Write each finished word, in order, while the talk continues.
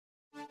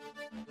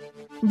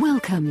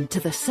Welcome to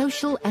the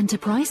Social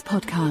Enterprise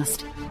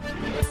Podcast.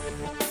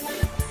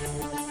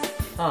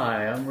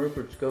 Hi, I'm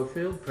Rupert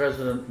Schofield,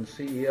 President and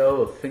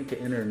CEO of Finca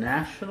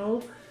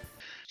International.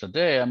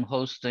 Today I'm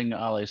hosting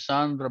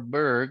Alessandra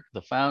Berg,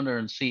 the founder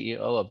and CEO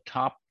of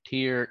Top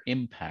Tier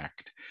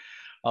Impact.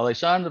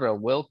 Alessandra,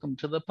 welcome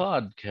to the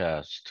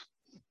podcast.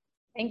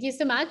 Thank you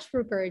so much,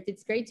 Rupert.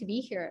 It's great to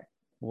be here.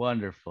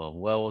 Wonderful.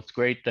 Well, it's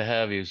great to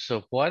have you.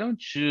 So why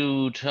don't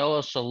you tell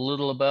us a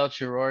little about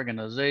your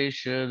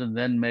organization, and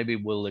then maybe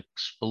we'll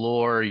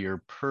explore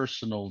your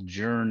personal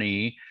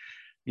journey.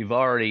 You've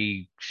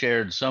already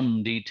shared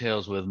some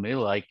details with me,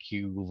 like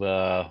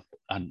you're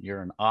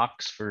an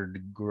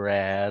Oxford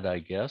grad, I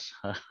guess.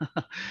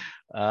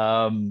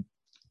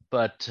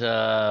 But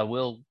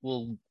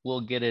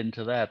we'll get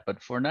into that.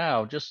 But for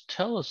now, just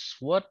tell us,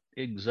 what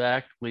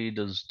exactly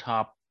does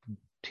Top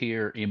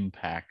Tier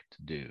Impact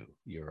do,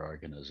 your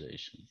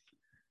organization?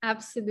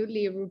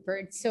 Absolutely,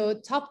 Rupert. So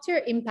Top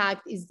Tier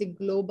Impact is the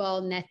global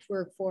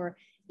network for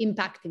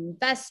impact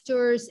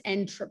investors,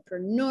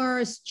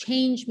 entrepreneurs,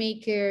 change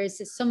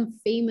makers, some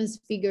famous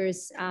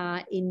figures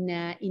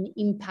in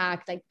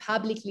impact, like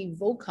publicly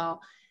vocal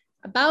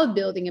about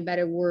building a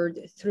better world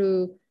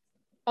through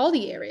all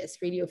the areas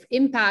really of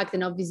impact.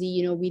 And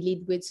obviously, we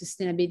lead with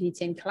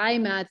sustainability and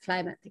climate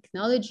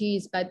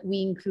technologies, but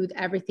we include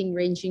everything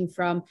ranging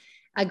from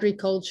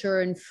agriculture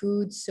and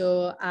food,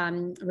 so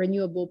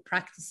renewable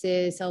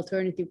practices,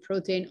 alternative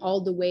protein, all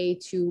the way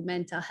to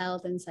mental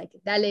health and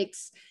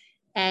psychedelics.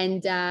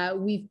 And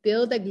we've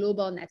built a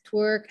global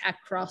network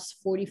across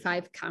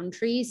 45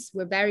 countries.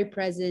 We're very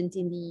present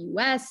in the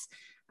US,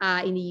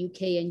 in the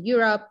UK and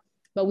Europe,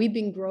 but we've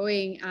been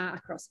growing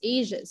across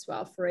Asia as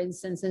well, for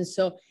instance. And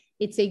so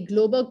it's a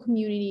global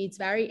community. It's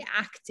very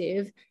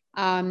active.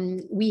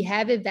 We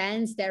have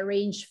events that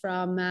range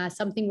from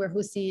something we're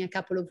hosting in a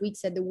couple of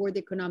weeks at the World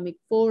Economic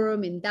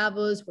Forum in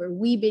Davos, where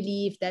we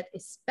believe that,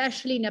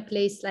 especially in a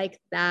place like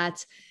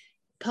that,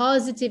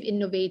 positive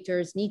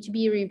innovators need to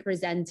be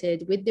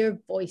represented with their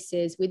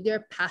voices, with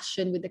their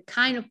passion, with the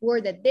kind of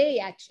work that they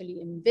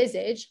actually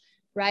envisage,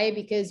 right?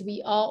 Because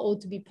we all ought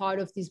to be part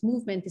of this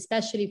movement,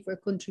 especially if we're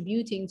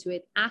contributing to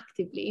it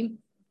actively.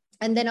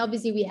 And then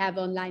obviously we have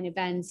online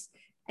events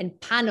and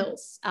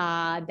panels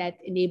that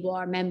enable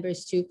our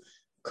members to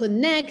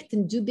connect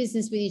and do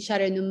business with each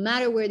other, no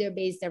matter where they're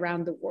based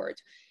around the world.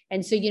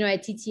 And so,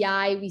 at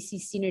TTI, we see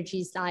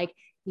synergies like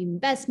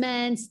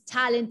investments,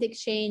 talent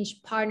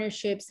exchange,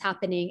 partnerships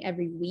happening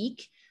every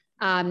week.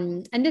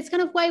 And that's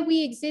kind of why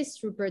we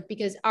exist, Rupert,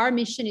 because our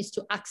mission is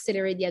to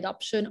accelerate the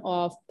adoption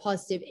of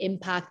positive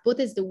impact, both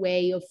as the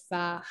way of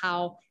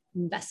how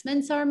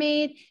investments are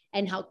made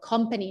and how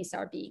companies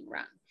are being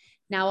run.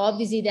 Now,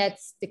 obviously,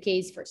 that's the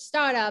case for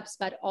startups,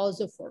 but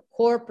also for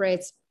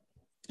corporates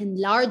and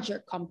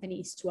larger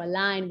companies to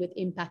align with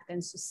impact and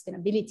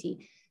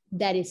sustainability.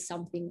 That is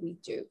something we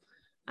do.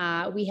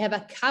 We have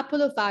a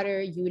couple of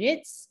other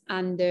units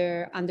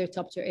under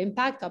Top Tier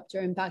Impact. Top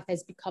Tier Impact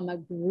has become a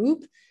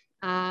group.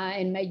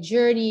 And my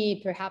journey,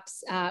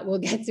 perhaps we'll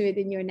get to it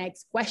in your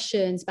next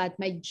questions, but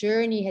my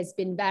journey has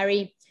been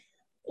very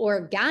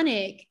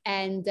organic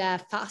and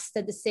fast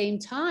at the same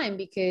time,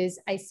 because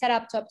I set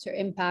up Top Tier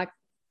Impact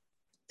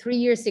 3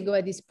 years ago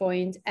at this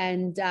point,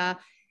 and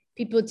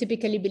people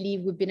typically believe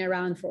we've been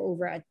around for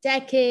over a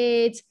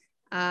decade.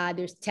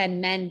 There's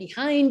 10 men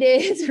behind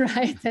it,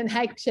 right? And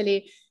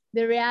actually,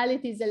 the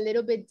reality is a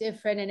little bit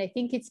different. And I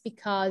think it's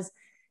because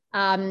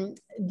the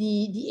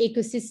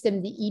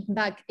ecosystem, the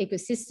impact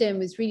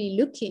ecosystem, is really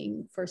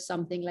looking for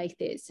something like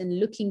this and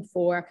looking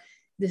for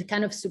the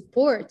kind of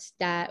support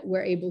that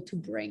we're able to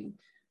bring,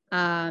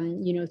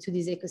 to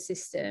this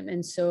ecosystem.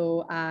 And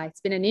so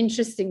it's been an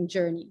interesting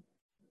journey.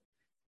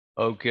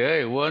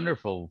 Okay,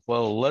 wonderful.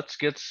 Well, let's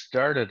get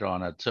started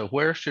on it. So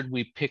where should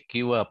we pick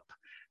you up?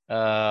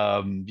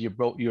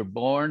 You're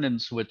born in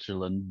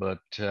Switzerland, but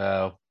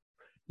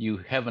you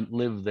haven't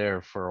lived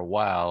there for a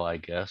while, I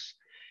guess.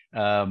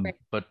 Right.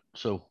 But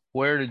so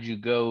where did you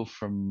go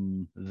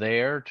from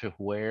there to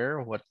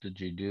where? What did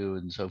you do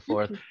and so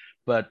forth?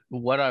 But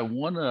what I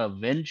want to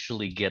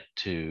eventually get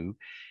to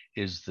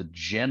is the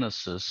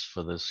genesis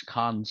for this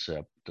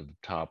concept of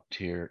Top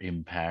Tier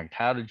Impact.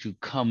 How did you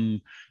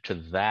come to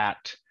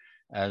that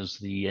as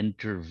the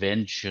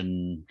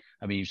intervention?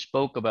 I mean, you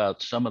spoke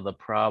about some of the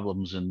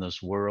problems in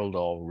this world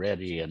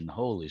already, and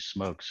holy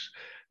smokes,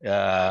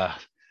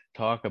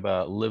 talk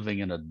about living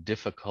in a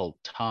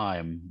difficult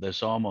time.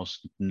 There's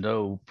almost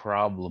no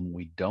problem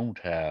we don't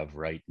have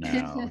right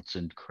now. It's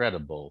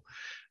incredible.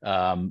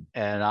 And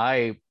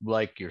I,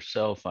 like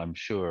yourself, I'm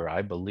sure,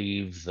 I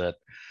believe that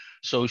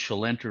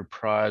social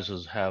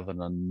enterprises have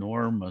an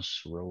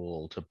enormous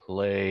role to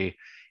play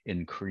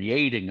in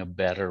creating a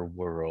better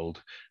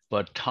world,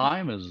 but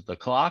the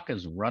clock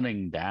is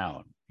running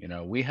down.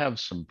 We have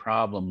some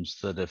problems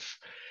that, if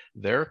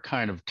they're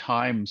kind of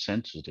time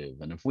sensitive,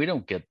 and if we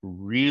don't get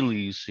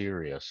really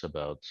serious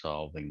about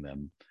solving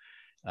them,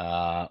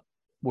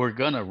 we're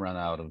going to run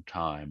out of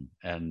time.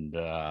 And,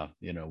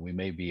 we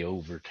may be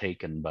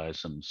overtaken by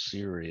some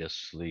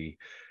seriously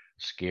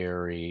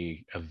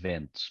scary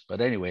events.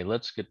 But anyway,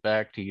 let's get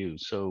back to you.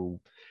 So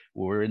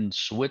we're in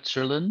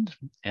Switzerland,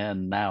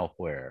 and now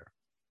where?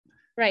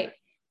 Right.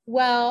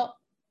 Well,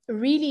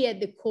 really at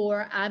the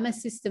core, I'm a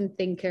system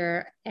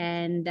thinker,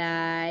 and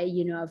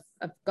I've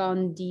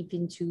gone deep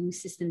into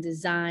system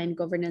design,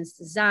 governance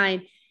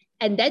design,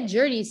 and that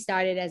journey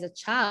started as a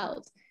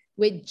child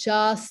with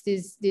just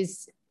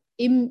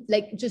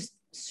just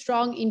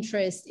strong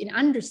interest in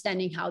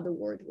understanding how the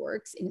world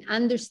works, in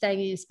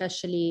understanding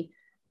especially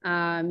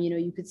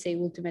you could say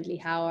ultimately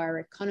how our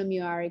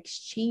economy, our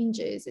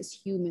exchanges as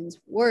humans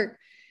work.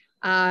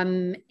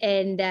 And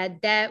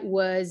that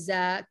was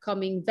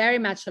coming very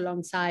much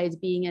alongside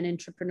being an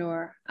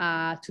entrepreneur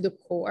to the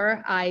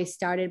core. I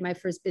started my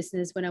first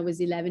business when I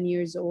was 11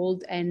 years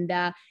old, and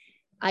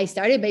I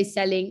started by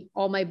selling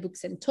all my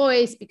books and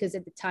toys because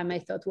at the time I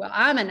thought, well,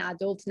 I'm an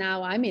adult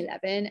now, I'm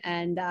 11,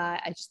 and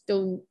I just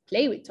don't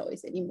play with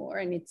toys anymore.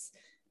 And it's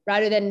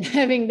rather than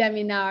having them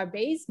in our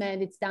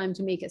basement, it's time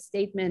to make a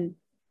statement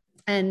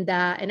and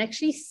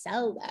actually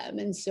sell them.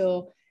 And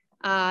so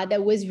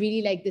that was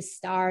really like the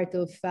start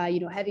of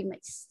having my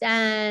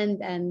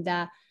stand and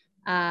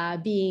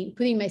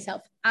putting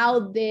myself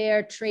out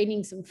there,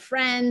 training some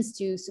friends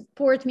to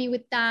support me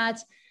with that.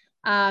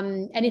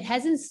 And it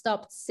hasn't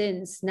stopped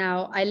since.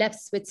 Now, I left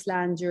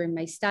Switzerland during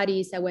my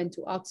studies. I went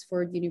to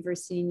Oxford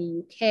University in the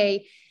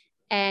UK,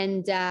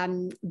 and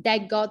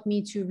that got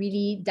me to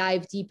really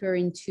dive deeper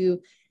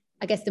into,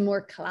 I guess, the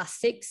more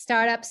classic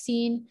startup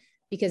scene,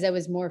 because I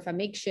was more of a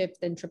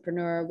makeshift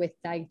entrepreneur with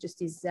like just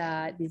this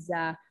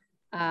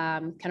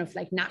kind of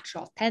like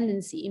natural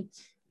tendency.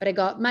 But I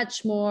got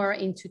much more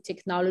into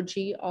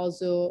technology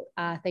also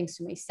thanks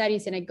to my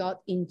studies. And I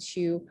got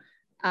into,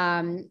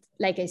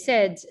 like I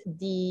said,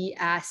 the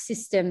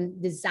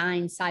system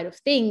design side of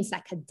things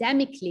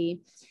academically.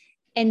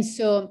 And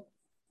so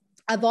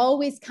I've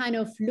always kind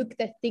of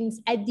looked at things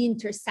at the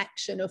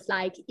intersection of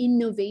like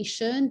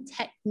innovation,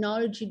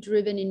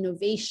 technology-driven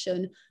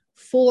innovation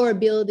for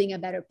building a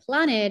better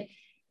planet,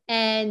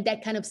 and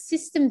that kind of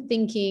system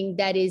thinking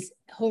that is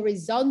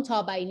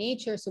horizontal by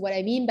nature. So what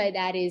I mean by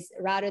that is,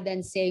 rather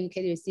than saying,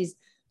 okay, there's this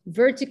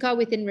vertical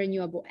within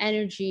renewable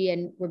energy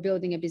and we're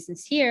building a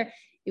business here,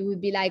 it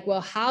would be like, well,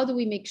 how do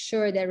we make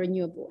sure that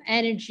renewable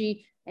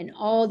energy and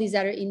all these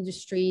other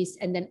industries,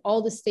 and then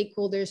all the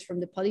stakeholders from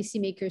the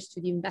policymakers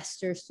to the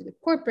investors to the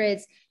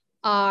corporates,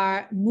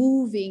 are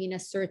moving in a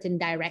certain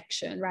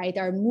direction, right?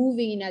 Are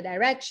moving in a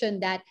direction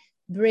that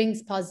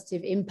brings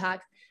positive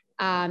impact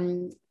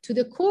to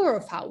the core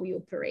of how we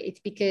operate.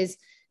 Because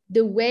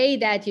the way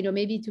that,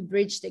 maybe to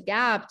bridge the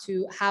gap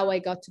to how I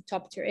got to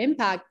top tier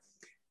impact,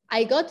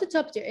 I got to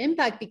top tier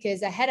impact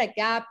because I had a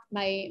gap.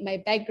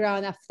 My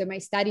background after my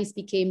studies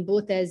became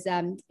both as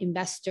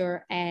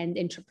investor and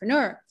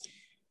entrepreneur.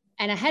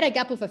 And I had a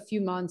gap of a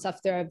few months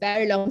after a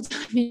very long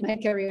time in my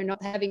career,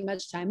 not having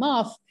much time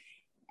off.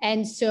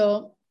 And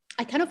so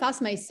I kind of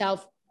asked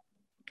myself,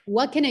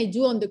 what can I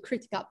do on the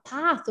critical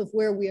path of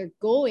where we are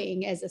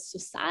going as a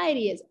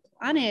society, as a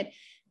planet?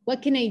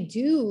 What can I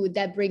do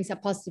that brings a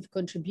positive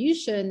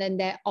contribution and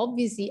that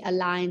obviously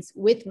aligns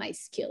with my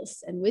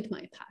skills and with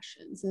my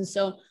passions? And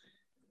so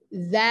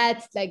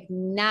that like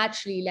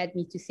naturally led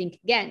me to think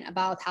again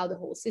about how the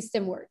whole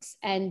system works.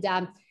 And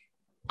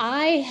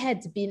I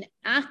had been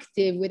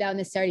active without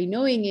necessarily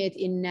knowing it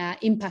in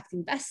impact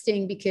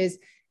investing, because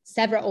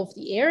several of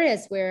the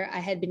areas where I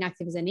had been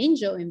active as an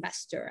angel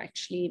investor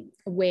actually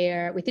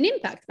were with an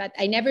impact, but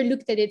I never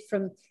looked at it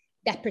from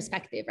that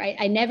perspective, right?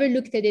 I never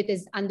looked at it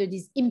as under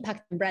this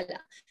impact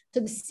umbrella. So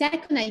the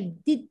second I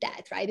did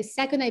that, right, the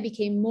second I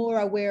became more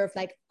aware of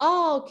like,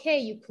 oh, okay,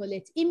 you call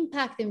it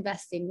impact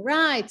investing,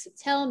 right? So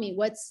tell me,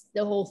 what's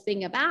the whole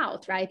thing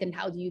about, right? And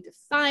how do you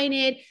define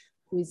it?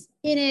 Who's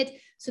in it?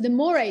 So the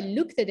more I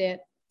looked at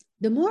it,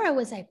 the more I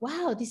was like,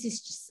 wow, this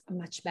is just a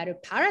much better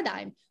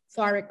paradigm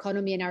for our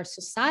economy and our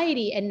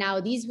society. And now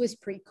this was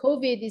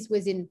pre-COVID, this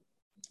was in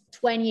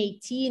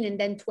 2018 and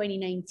then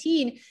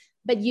 2019.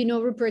 But,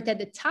 Rupert, at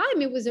the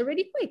time, it was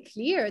already quite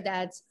clear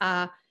that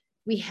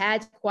we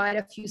had quite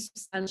a few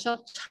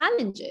substantial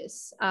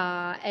challenges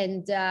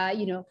and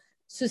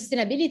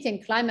sustainability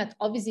and climate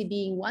obviously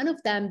being one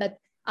of them, but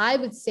I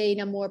would say in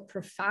a more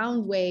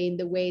profound way, in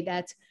the way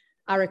that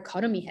our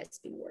economy has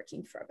been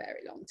working for a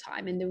very long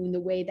time, and in the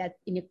way that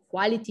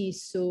inequality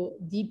is so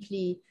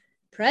deeply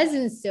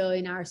present still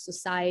in our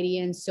society.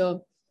 And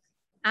so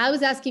I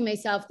was asking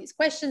myself these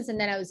questions, and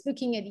then I was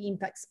looking at the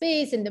impact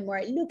space, and the more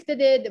I looked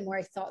at it, the more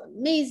I thought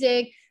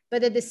amazing.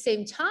 But at the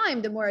same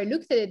time, the more I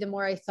looked at it, the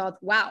more I thought,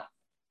 wow,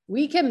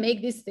 we can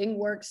make this thing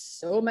work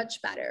so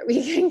much better.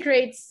 We can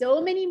create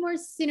so many more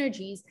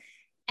synergies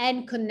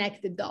and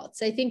connect the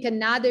dots. I think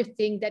another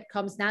thing that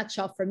comes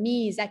natural for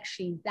me is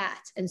actually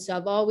that. And so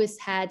I've always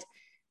had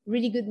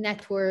really good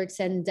networks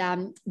and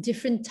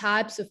different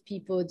types of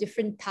people,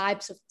 different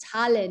types of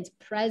talent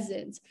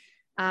present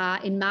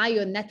in my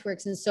own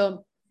networks. And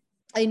so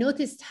I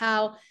noticed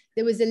how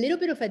there was a little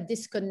bit of a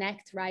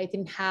disconnect, right,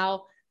 in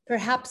how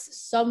perhaps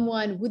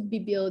someone would be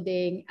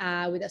building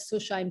with a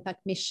social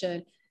impact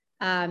mission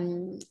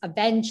a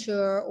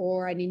venture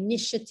or an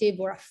initiative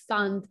or a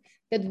fund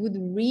that would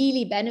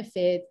really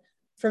benefit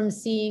from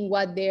seeing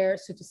what their,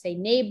 so to say,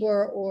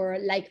 neighbor or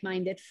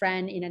like-minded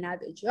friend in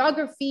another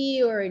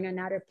geography or in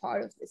another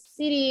part of the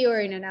city or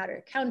in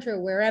another country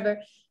or wherever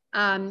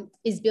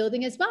is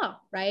building as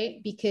well,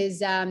 right? Because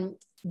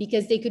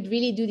they could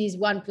really do these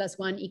 1 +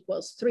 1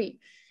 = 3.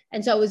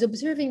 And so I was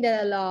observing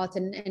that a lot,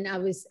 and I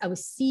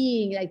was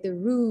seeing like the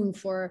room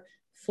for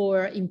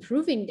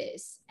improving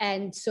this.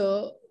 And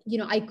so, you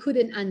know, I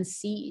couldn't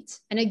unsee it,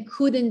 and I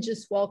couldn't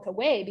just walk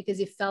away because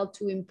it felt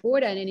too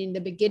important. And in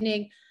the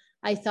beginning,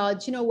 I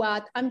thought, you know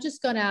what, I'm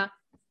just gonna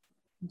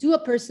do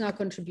a personal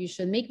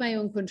contribution, make my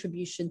own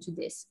contribution to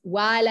this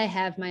while I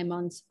have my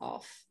months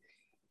off.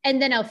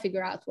 And then I'll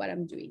figure out what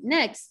I'm doing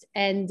next.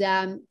 And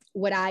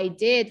what I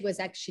did was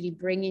actually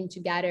bringing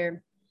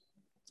together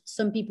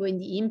some people in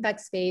the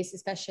impact space,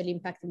 especially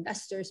impact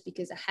investors,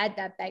 because I had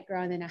that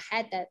background and I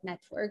had that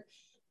network,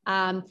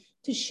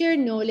 to share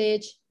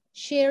knowledge,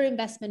 share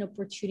investment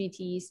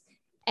opportunities.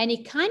 And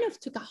it kind of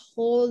took a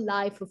whole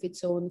life of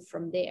its own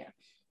from there.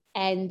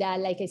 And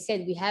like I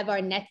said, we have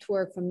our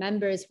network for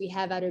members. We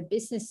have other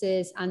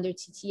businesses under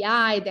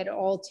TTI that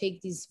all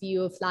take this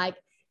view of like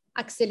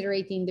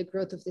accelerating the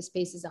growth of the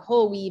space as a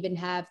whole. We even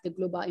have the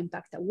Global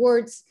Impact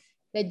Awards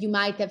that you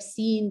might have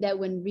seen that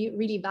went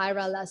really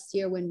viral last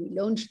year when we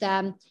launched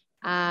them.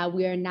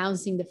 We are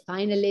announcing the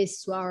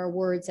finalists to our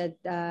awards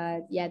at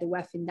the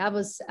WEF in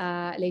Davos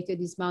later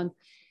this month.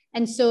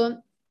 And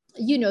so,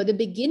 you know, the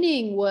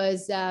beginning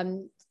was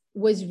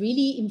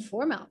really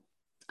informal.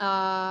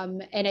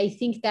 And I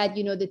think that,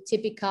 you know, the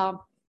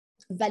typical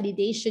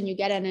validation you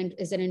get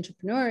as an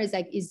entrepreneur is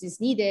like, is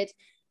this needed?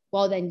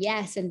 Well, then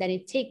yes. And then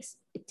it takes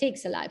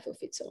a life of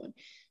its own.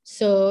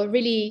 So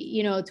really,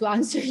 you know, to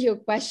answer your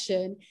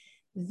question,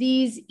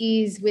 this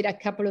is with a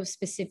couple of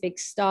specific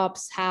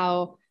stops,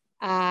 how,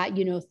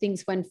 you know,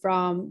 things went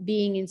from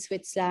being in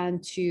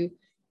Switzerland to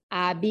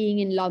being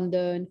in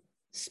London,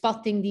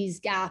 spotting this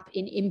gap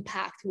in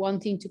impact,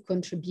 wanting to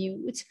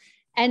contribute,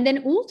 and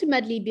then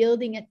ultimately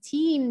building a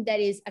team that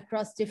is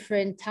across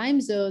different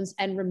time zones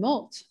and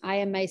remote. I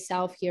am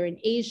myself here in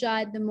Asia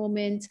at the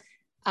moment.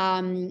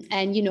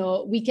 And, you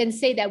know, we can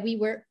say that we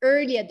were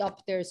early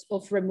adopters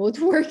of remote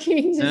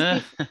working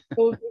just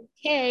before COVID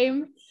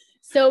came.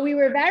 So we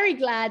were very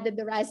glad that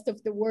the rest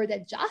of the world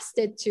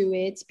adjusted to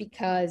it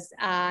because,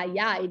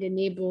 it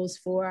enables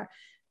for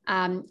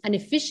an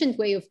efficient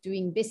way of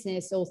doing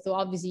business. Also,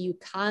 obviously, you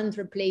can't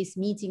replace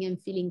meeting and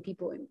feeling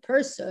people in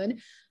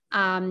person.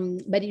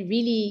 But it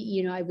really,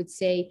 you know, I would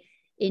say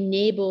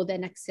enabled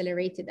and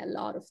accelerated a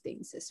lot of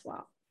things as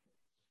well.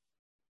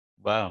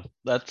 Wow,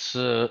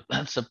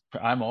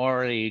 I'm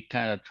already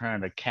kind of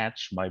trying to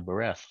catch my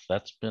breath.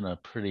 That's been a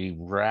pretty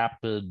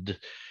rapid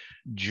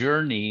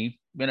journey,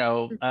 you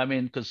know. I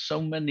mean, because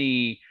so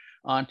many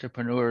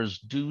entrepreneurs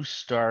do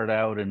start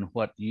out in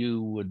what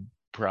you would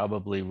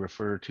probably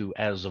refer to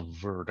as a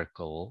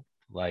vertical.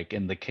 Like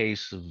in the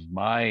case of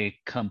my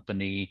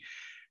company,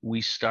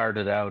 we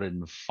started out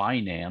in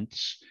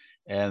finance,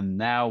 and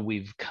now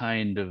we've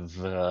kind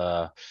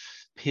of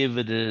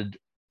pivoted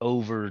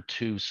over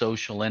to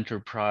social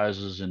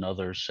enterprises in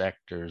other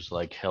sectors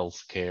like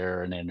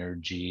healthcare and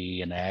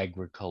energy and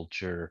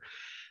agriculture.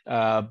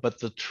 But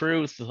the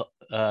truth,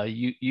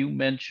 you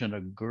mentioned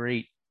a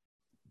great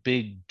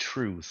big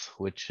truth,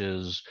 which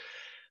is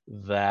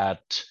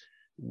that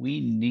we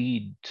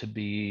need to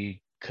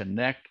be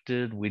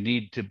connected, we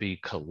need to be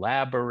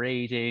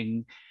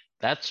collaborating.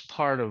 That's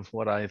part of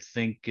what I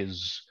think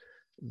is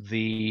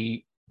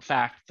the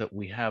fact that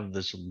we have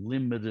this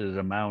limited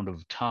amount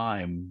of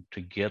time to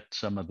get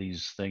some of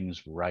these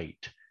things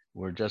right.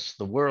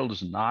 The world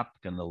is not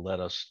going to let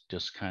us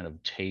just kind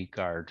of take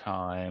our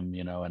time,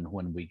 you know, and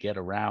when we get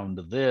around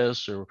to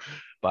this, or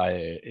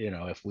by, you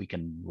know, if we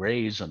can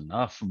raise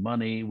enough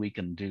money, we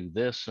can do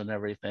this and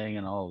everything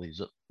and all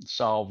these,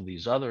 solve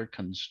these other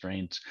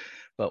constraints.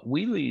 But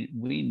we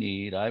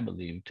need, I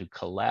believe, to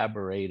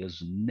collaborate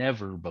as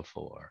never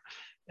before,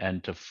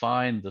 and to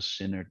find the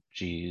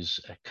synergies,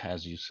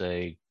 as you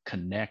say,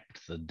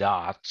 connect the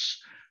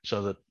dots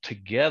so that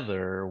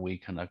together we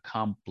can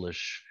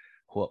accomplish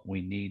what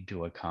we need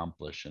to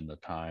accomplish in the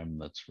time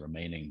that's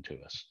remaining to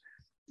us.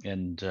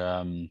 And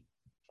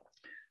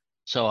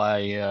so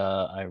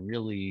I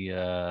really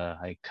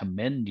I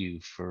commend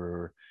you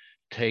for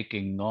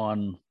taking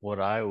on what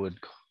I would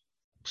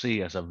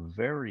see as a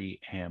very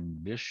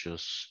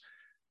ambitious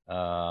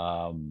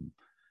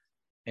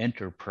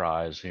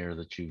enterprise here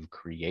that you've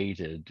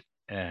created,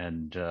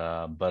 and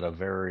but a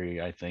very,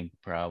 I think,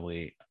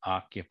 probably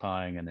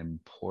occupying an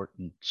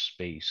important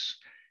space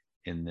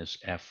in this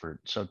effort.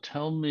 So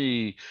tell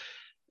me,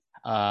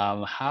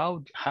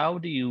 how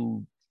do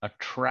you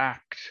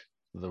attract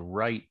the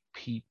right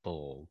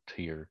people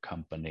to your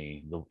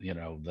company, you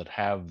know, that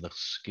have the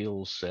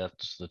skill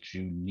sets that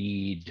you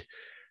need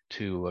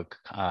to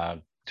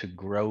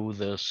grow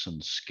this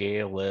and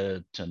scale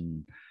it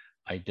and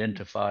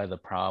identify the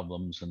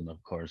problems, and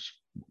of course,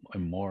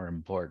 and more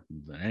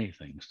important than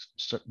anything,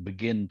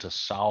 begin to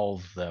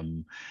solve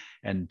them,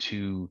 and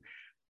to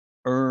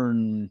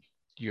earn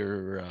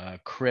your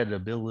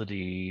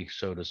credibility,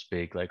 so to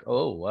speak. Like,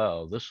 oh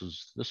wow, this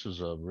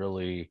is a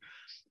really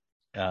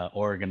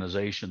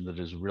organization that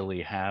is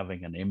really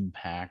having an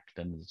impact,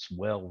 and it's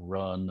well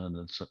run, and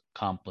it's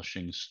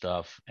accomplishing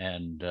stuff,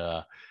 and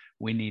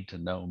we need to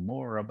know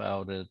more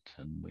about it,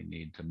 and we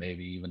need to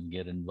maybe even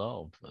get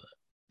involved with it.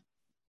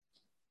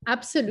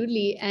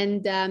 Absolutely.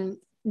 And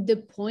the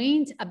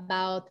point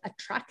about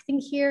attracting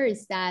here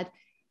is that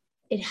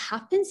it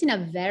happens in a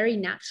very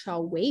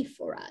natural way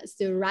for us.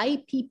 The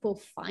right people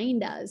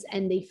find us,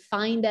 and they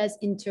find us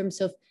in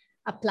terms of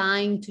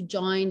applying to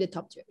join the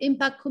top tier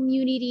impact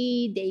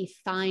community. They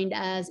find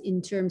us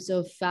in terms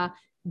of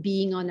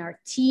being on our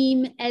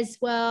team as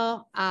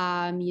well.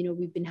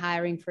 We've been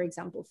hiring, for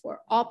example, for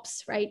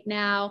ops right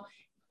now.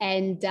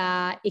 And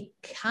it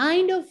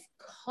kind of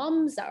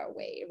comes our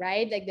way,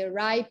 right? Like the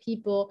right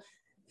people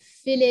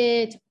feel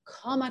it,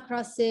 come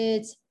across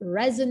it,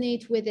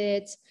 resonate with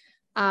it.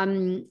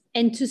 And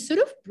to sort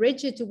of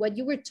bridge it to what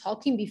you were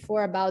talking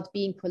before about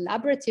being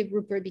collaborative,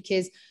 Rupert,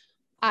 because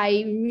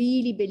I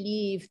really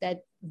believe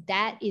that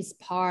that is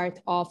part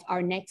of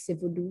our next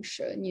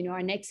evolution.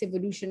 Our next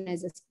evolution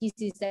as a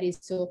species that is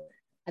so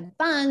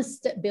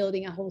advanced,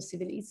 building a whole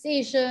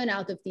civilization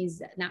out of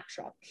this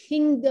natural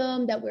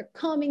kingdom that we're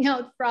coming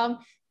out from.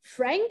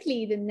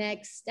 Frankly, the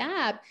next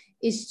step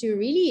is to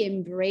really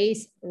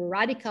embrace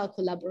radical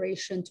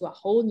collaboration to a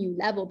whole new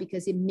level,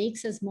 because it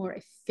makes us more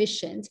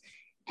efficient.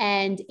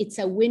 And it's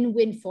a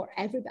win-win for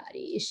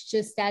everybody. It's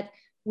just that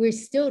we're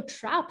still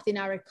trapped in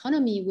our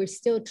economy. We're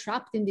still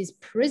trapped in these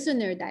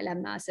prisoner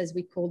dilemmas, as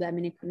we call them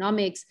in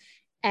economics,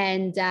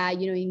 and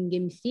in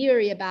game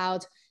theory,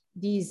 about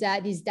these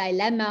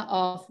dilemma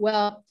of,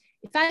 well,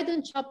 if I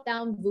don't chop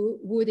down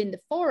wood in the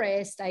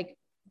forest, like,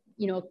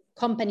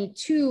 company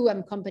two,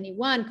 I'm company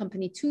one,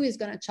 company two is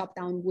going to chop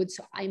down wood,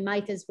 so I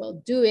might as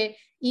well do it,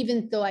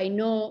 even though I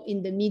know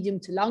in the medium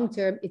to long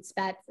term it's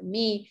bad for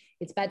me,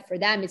 it's bad for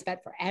them, it's bad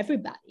for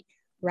everybody,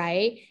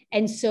 right?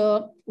 And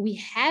so we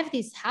have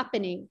this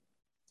happening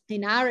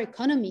in our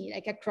economy,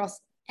 like across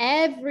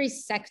every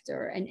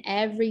sector and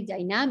every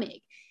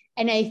dynamic.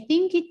 And I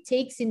think it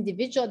takes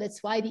individual.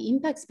 That's why the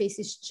impact space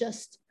is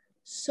just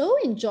so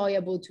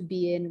enjoyable to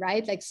be in,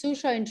 right? Like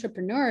social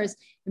entrepreneurs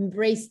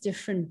embrace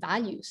different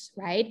values,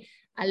 right?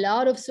 A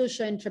lot of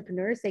social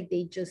entrepreneurs, like,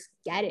 they just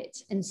get it.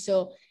 And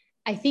so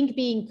I think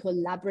being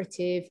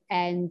collaborative,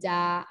 and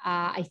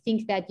I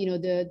think that,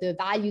 the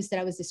values that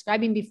I was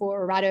describing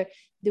before, or rather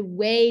the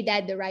way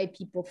that the right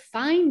people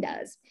find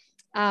us,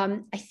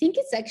 I think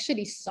it's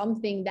actually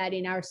something that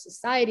in our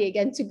society,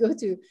 again, to go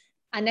to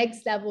a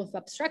next level of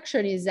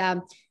abstraction, is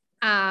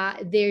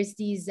there's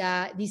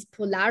these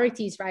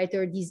polarities, right?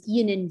 Or these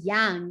yin and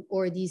yang,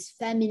 or these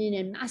feminine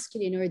and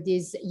masculine, or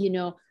this,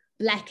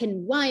 black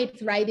and white,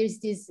 right? There's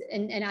this,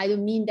 and I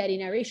don't mean that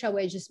in a racial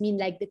way, I just mean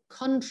like the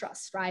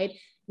contrast, right?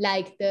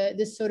 Like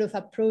the sort of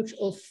approach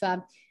of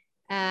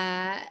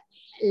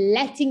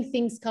letting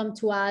things come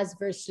to us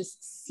versus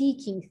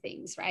seeking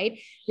things, right?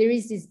 There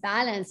is this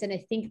balance. And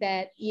I think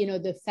that,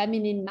 the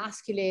feminine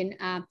masculine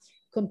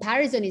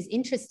comparison is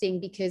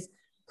interesting, because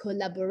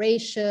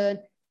collaboration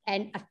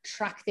and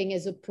attracting,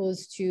 as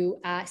opposed to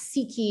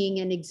seeking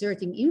and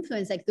exerting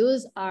influence, like,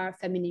 those are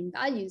feminine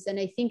values. And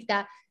I think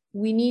that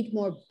we need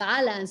more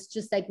balance,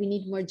 just like we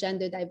need more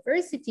gender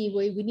diversity.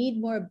 We need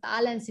more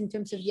balance in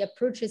terms of the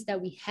approaches that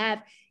we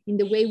have in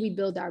the way we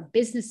build our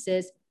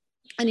businesses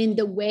and in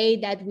the way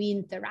that we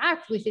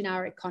interact within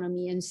our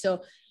economy. And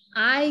so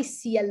I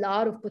see a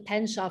lot of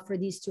potential for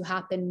this to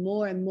happen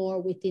more and more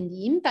within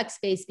the impact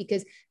space,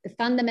 because the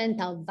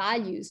fundamental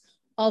values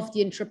of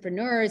the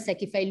entrepreneurs,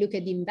 like if I look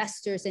at the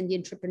investors and the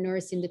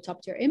entrepreneurs in the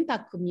top tier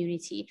impact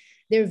community,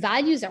 their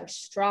values are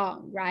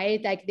strong,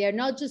 right? Like, they're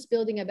not just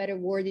building a better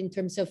world in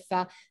terms of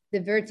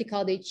the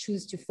vertical they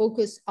choose to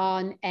focus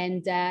on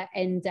and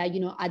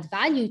add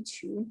value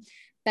to,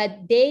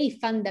 but they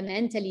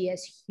fundamentally,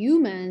 as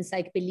humans,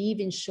 like, believe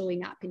in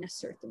showing up in a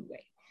certain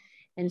way.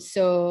 And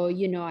so,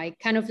 I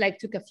kind of like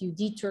took a few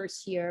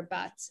detours here,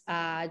 but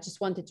just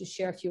wanted to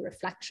share a few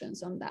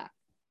reflections on that.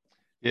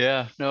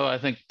 Yeah, no, I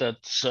think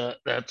that's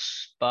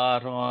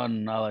spot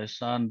on,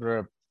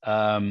 Alessandra.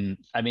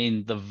 I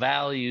mean, the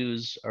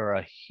values are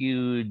a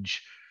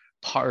huge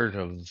part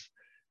of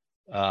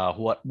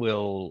what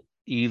will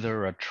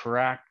either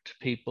attract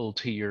people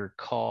to your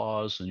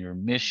cause and your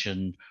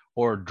mission,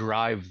 or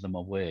drive them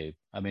away.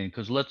 I mean,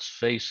 because let's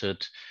face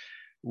it,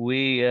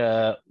 we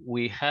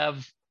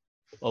have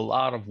a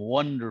lot of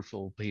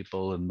wonderful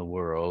people in the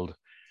world,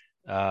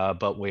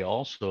 but we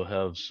also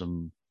have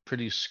some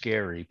pretty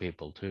scary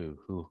people too,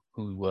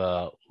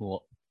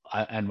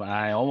 and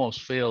I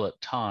almost feel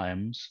at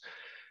times,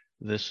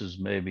 this is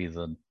maybe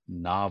the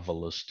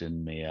novelist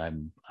in me.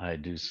 I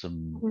do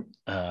some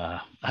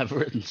I've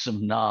written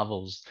some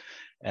novels,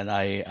 and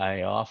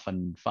I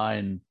often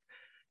find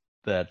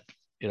that,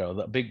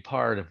 the big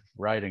part of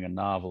writing a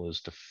novel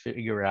is to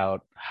figure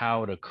out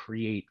how to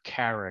create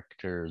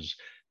characters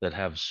that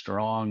have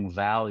strong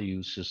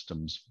value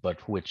systems,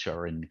 but which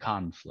are in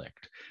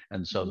conflict.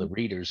 And so the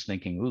reader's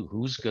thinking, ooh,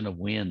 who's going to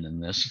win in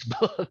this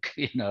book?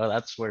 You know,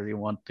 that's where you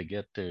want to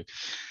get to.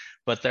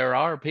 But there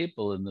are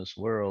people in this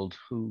world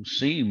who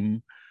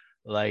seem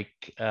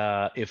like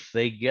if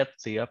they get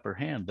the upper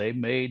hand, they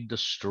may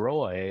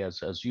destroy,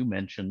 as you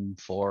mentioned,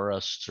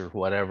 forests or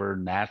whatever,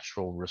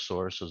 natural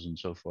resources and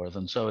so forth.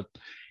 And so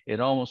it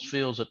almost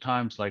feels at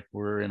times like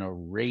we're in a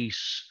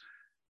race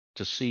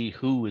to see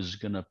who is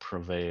going to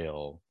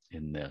prevail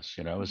in this.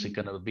 You know, is it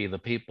going to be the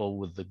people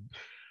with the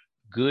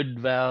good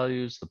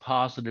values, the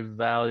positive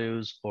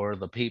values, or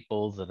the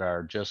people that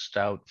are just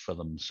out for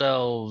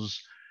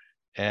themselves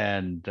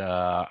and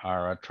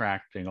are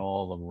attracting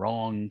all the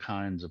wrong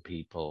kinds of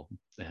people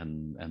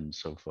and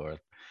so forth?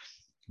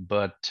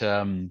 But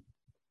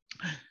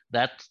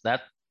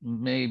that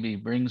maybe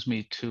brings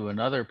me to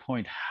another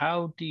point.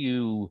 How do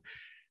you,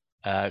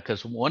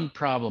 because one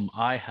problem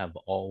I have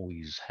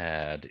always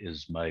had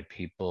is my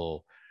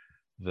people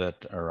that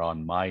are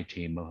on my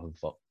team of,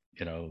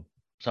 you know,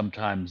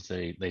 sometimes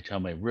they tell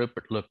me,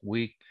 Rupert, look,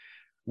 we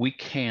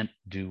can't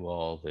do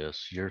all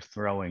this. You're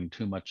throwing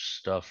too much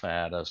stuff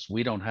at us.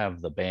 We don't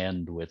have the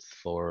bandwidth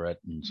for it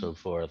and so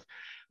forth.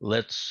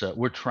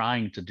 We're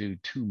trying to do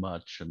too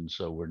much, and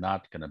so we're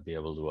not going to be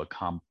able to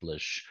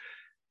accomplish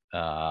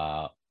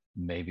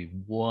maybe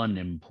one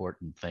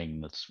important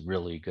thing that's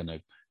really going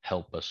to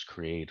help us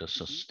create a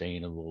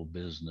sustainable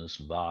business,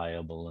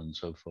 viable and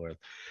so forth.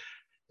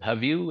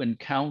 Have you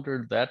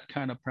encountered that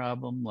kind of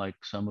problem? Like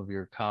some of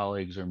your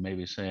colleagues are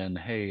maybe saying,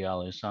 hey,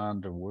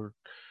 Alessandra,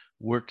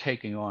 we're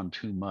taking on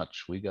too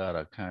much. We got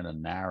to kind of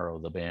narrow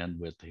the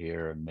bandwidth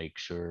here and make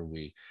sure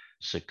we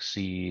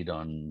succeed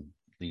on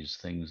these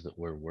things that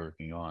we're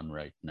working on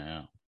right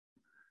now.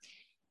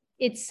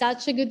 It's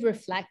such a good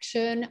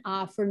reflection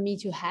for me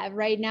to have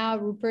right now,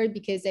 Rupert,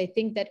 because I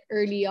think that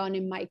early on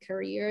in my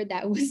career,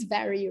 that was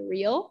very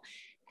real.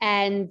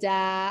 And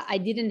I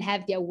didn't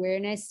have the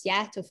awareness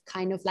yet of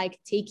kind of like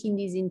taking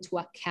these into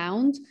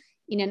account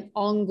in an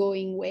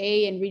ongoing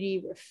way and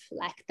really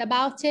reflect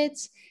about it.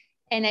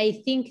 And I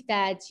think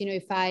that, you know,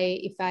 if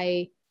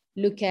I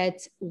look at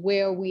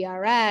where we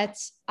are at,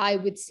 I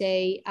would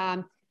say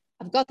I've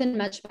gotten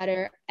much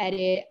better at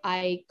it.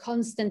 I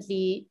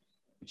constantly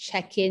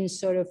check in,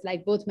 sort of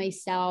like both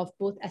myself,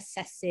 both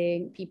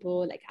assessing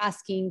people, like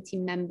asking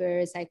team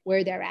members like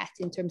where they're at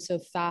in terms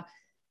of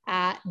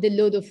the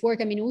load of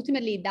work. I mean,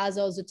 ultimately, it does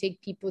also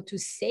take people to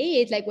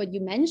say it, like what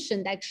you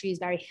mentioned actually is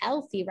very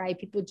healthy, right?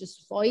 People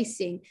just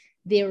voicing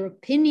their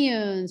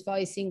opinions,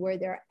 voicing where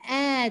they're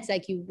at.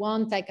 Like you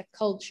want like a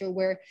culture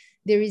where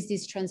there is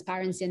this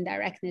transparency and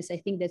directness. I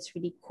think that's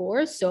really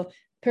core. So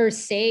per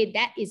se,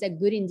 that is a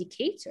good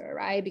indicator,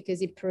 right?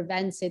 Because it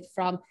prevents it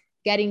from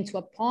getting to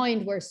a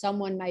point where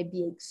someone might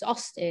be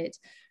exhausted.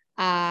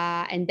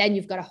 And then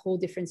you've got a whole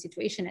different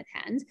situation at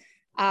hand.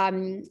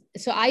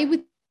 So I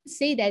would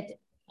say that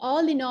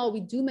all in all,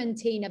 we do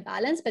maintain a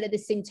balance, but at the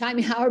same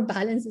time, our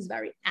balance is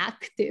very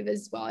active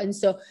as well. And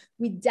so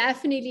we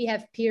definitely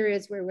have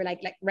periods where we're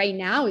like right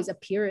now is a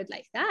period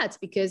like that,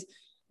 because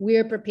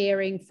we're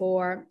preparing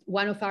for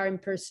one of our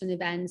in-person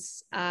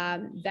events,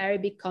 very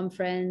big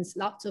conference,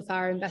 lots of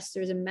our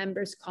investors and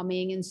members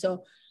coming. And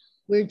so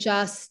we're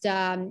just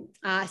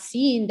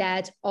seeing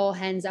that all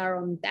hands are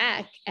on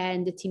deck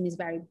and the team is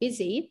very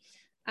busy.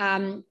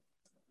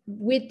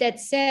 With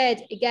that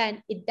said,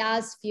 again, it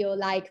does feel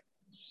like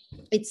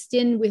it's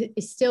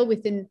still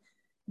within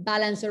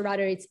balance, or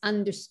rather it's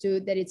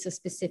understood that it's a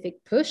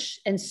specific push.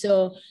 And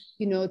so,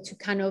 you know, to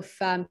kind of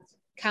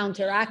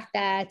counteract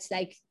that,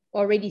 like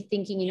already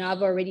thinking, you know,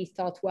 I've already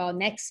thought, well,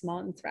 next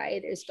month,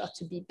 right, there's got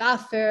to be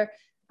buffer.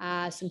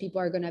 Some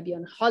people are going to be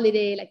on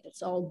holiday, like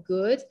that's all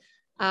good.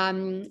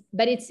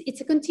 But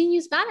it's a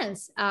continuous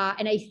balance.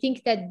 And I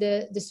think that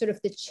the sort of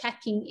the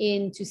checking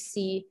in to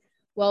see,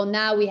 well,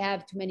 now we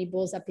have too many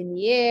balls up in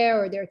the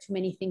air, or there are too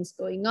many things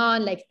going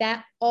on, like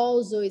that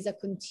also is a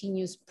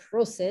continuous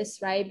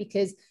process, right?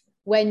 Because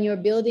when you're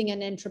building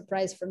an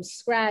enterprise from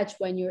scratch,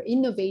 when you're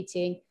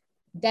innovating,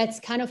 that's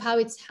kind of how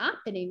it's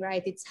happening,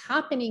 right? It's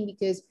happening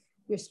because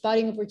you're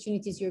spotting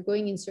opportunities, you're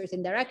going in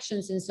certain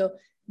directions. And so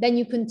then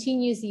you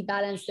continuously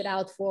balance it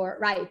out for,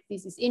 right,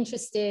 this is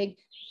interesting.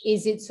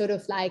 Is it sort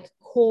of like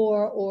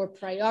core or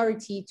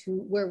priority to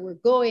where we're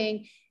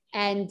going?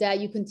 And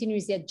you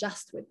continuously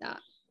adjust with that.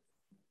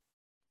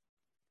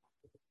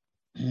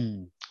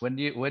 When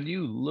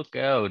you look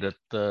out at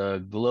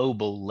the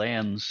global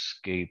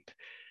landscape,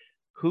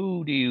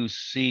 who do you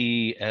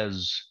see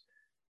as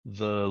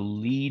the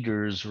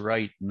leaders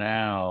right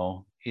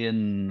now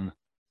in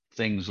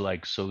things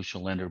like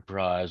social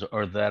enterprise,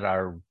 or that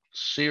are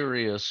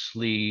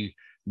seriously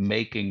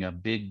making a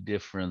big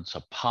difference,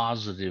 a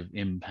positive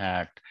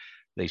impact?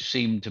 They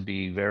seem to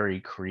be very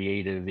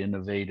creative,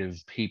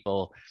 innovative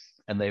people,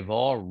 and they've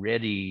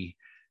already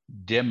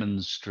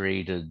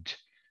demonstrated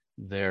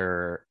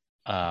their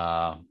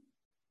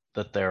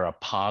that they're a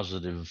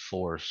positive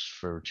force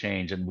for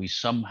change, and we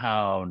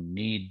somehow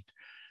need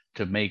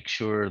to make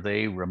sure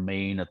they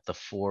remain at the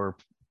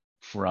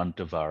forefront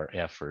of our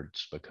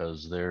efforts,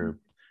 because they're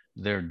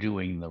they're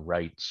doing the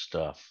right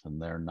stuff,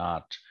 and they're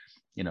not,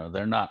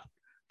 they're not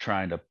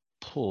trying to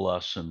pull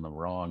us in the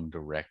wrong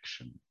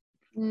direction?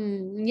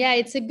 Yeah,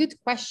 it's a good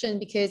question,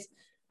 because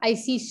I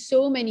see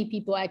so many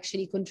people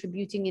actually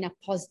contributing in a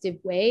positive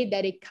way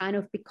that it kind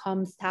of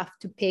becomes tough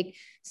to pick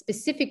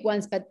specific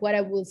ones. But what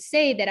I will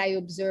say that I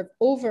observe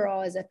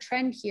overall as a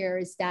trend here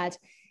is that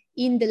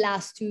in the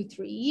last 2-3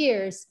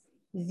 years,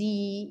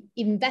 the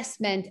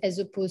investment, as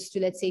opposed to,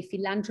 let's say,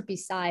 philanthropy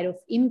side of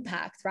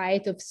impact,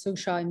 right, of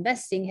social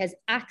investing, has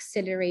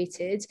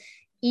accelerated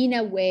in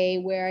a way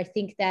where I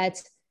think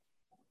that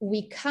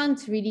we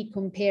can't really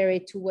compare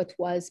it to what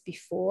was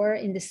before,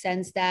 in the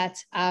sense that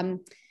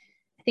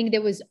I think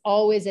there was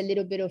always a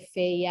little bit of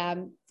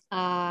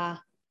a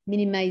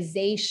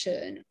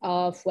minimization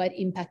of what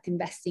impact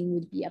investing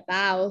would be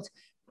about,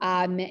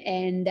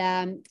 and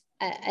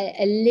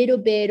a little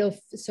bit of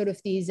sort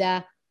of these,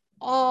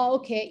 oh,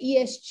 okay,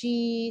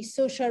 ESG,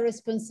 social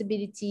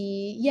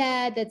responsibility,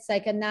 yeah, that's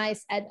like a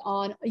nice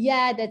add-on,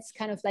 yeah, that's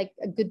kind of like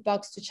a good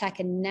box to check.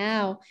 And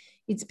now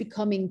it's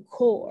becoming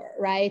core,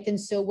 right? And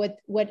so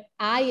what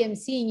I am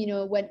seeing,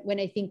 when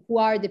I think who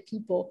are the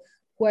people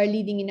who are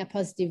leading in a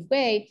positive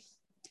way,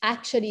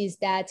 actually is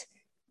that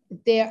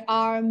there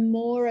are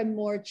more and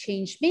more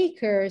change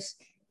makers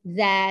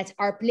that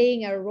are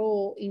playing a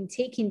role in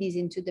taking these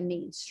into the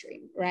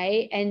mainstream,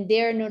 right? And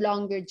they're no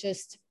longer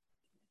just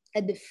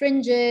at the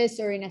fringes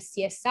or in a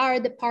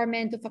CSR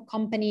department of a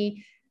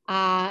company.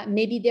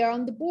 Maybe they're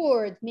on the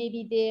board,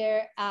 maybe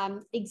they're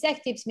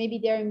executives, maybe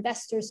they're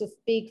investors of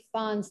big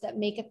funds that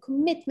make a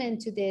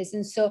commitment to this.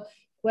 And so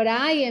what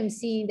I am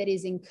seeing that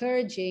is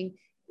encouraging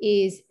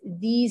is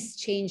these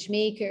change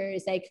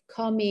makers like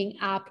coming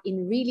up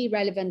in really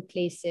relevant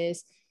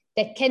places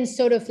that can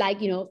sort of like,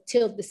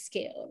 tilt the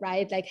scale,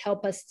 right? Like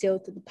help us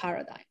tilt the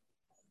paradigm.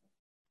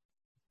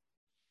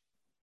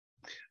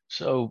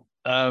 So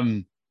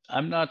I'm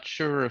not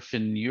sure if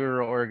in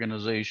your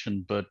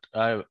organization, but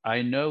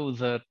I know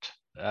that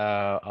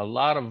a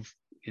lot of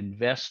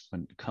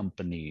investment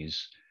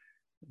companies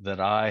that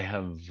I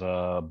have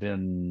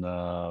been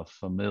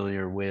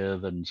familiar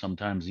with and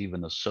sometimes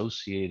even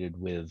associated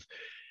with,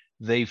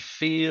 they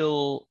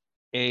feel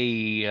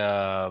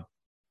that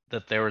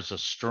there is a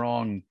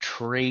strong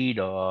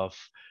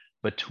trade-off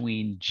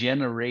between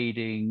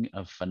generating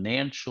a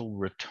financial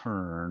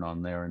return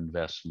on their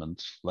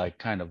investments, like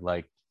kind of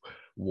like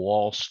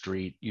Wall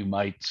Street, you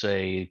might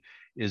say,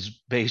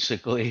 is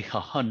basically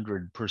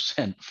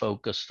 100%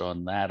 focused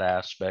on that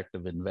aspect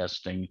of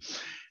investing,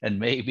 and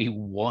maybe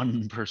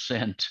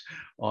 1%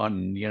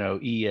 on,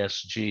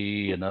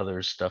 ESG and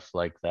other stuff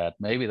like that.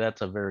 Maybe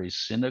that's a very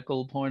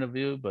cynical point of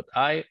view, but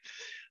I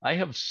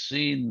have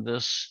seen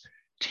this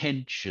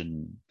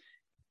tension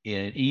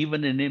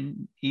even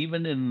in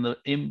the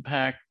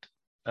impact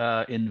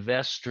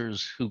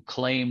investors who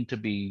claim to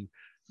be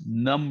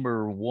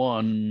number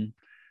one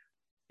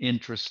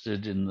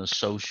interested in the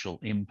social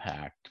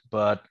impact.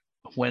 But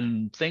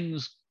when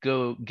things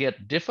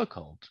get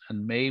difficult,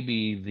 and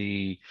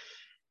maybe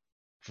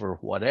for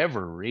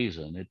whatever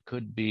reason, it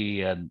could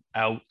be an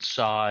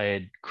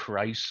outside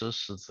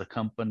crisis that the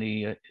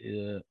company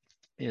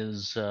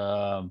is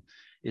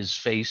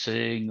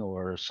facing,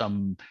 or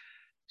some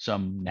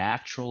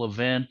natural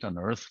event, an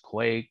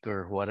earthquake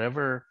or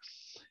whatever,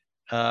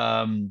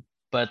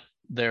 but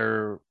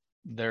their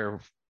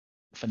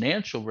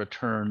financial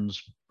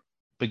returns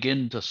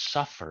begin to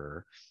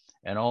suffer,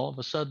 and all of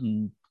a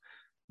sudden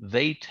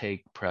they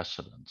take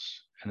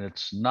precedence. And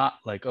it's not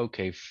like,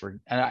 okay,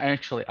 and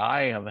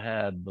I have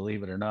had,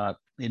 believe it or not,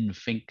 in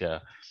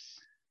Finca,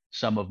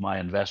 some of my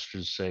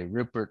investors say,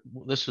 Rupert,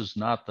 this is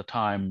not the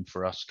time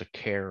for us to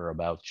care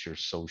about your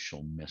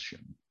social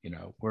mission.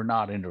 We're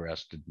not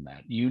interested in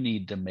that. You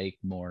need to make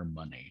more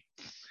money.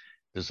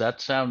 Does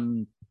that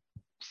sound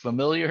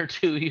familiar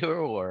to you,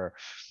 or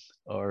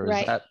right.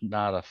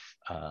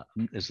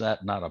 Is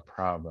that not a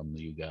problem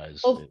you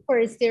guys Of do?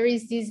 course, there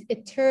is this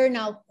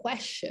eternal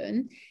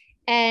question.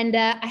 And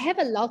I have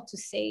a lot to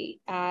say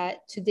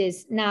to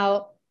this.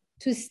 Now,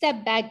 to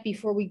step back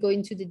before we go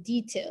into the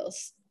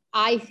details,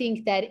 I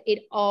think that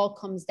it all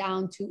comes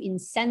down to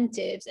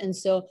incentives. And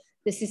so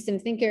the system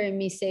thinker in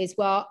me says,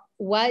 well,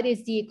 what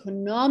is the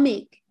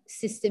economic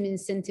system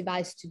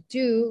incentivized to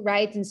do,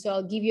 right? And so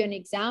I'll give you an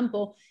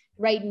example.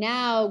 Right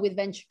now with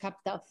venture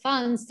capital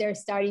funds, there are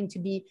starting to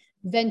be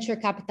venture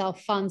capital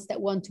funds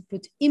that want to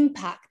put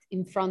impact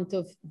in front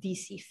of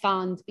VC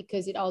funds,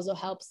 because it also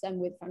helps them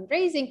with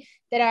fundraising,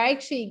 that are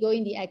actually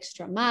going the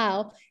extra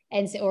mile.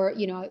 And so, or,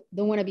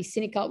 don't want to be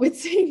cynical with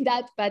saying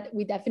that, but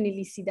we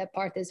definitely see that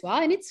part as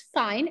well. And it's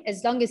fine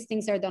as long as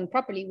things are done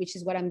properly, which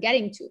is what I'm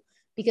getting to.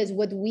 Because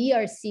what we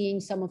are seeing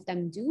some of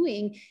them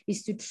doing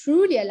is to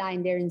truly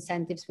align their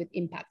incentives with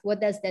impact. What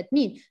does that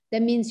mean?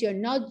 That means you're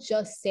not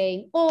just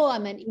saying, oh,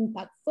 I'm an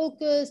impact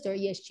focused or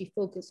ESG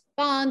focused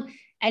fund,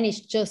 and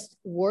it's just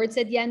words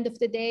at the end of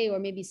the day, or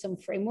maybe some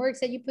frameworks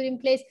that you put in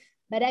place,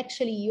 but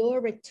actually your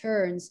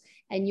returns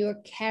and your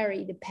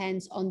carry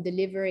depends on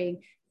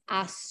delivering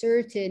a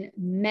certain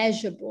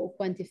measurable,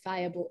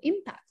 quantifiable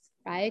impact,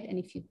 right? And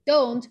if you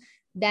don't,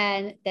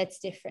 then that's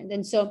different.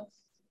 And so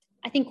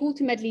I think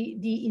ultimately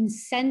the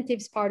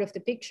incentives part of the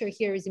picture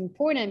here is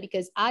important,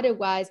 because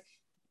otherwise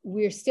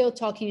we're still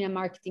talking in a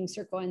marketing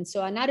circle. And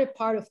so another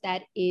part of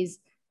that is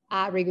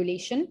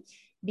regulation,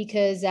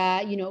 because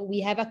we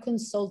have a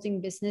consulting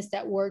business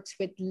that works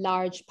with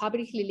large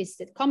publicly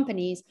listed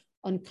companies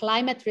on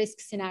climate risk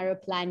scenario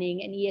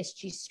planning and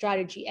ESG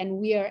strategy. And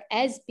we are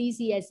as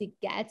busy as it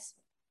gets.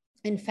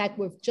 In fact,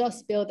 we've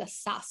just built a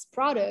SaaS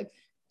product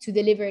to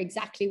deliver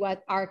exactly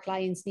what our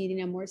clients need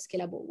in a more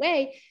scalable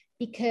way,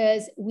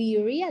 because we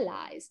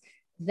realize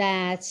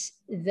that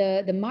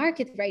the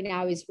market right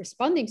now is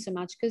responding so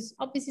much because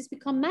obviously it's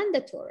become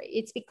mandatory.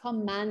 It's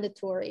become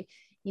mandatory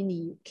in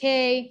the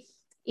UK,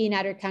 in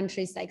other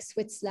countries like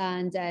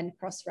Switzerland and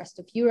across the rest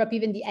of Europe.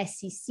 Even the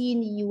SEC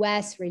in the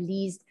US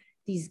released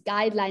these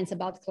guidelines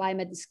about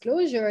climate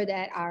disclosure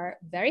that are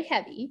very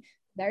heavy,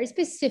 very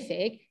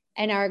specific,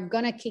 and are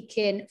gonna kick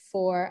in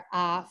for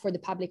the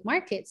public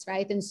markets,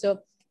 right? And so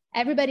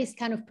everybody's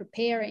kind of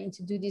preparing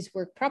to do this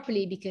work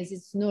properly, because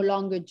it's no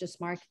longer just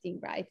marketing,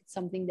 right? It's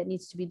something that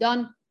needs to be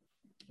done,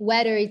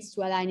 whether it's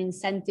to align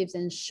incentives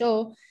and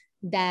show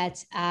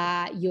that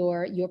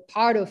you're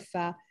part of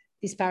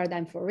this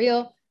paradigm for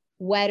real,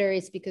 whether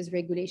it's because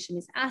regulation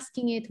is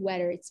asking it,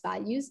 whether it's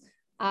values.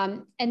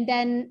 And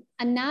then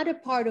another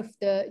part of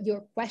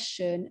your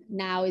question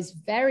now is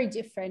very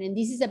different. And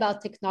this is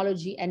about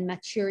technology and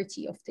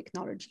maturity of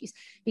technologies.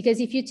 Because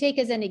if you take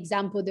as an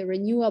example, the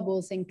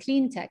renewables and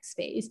clean tech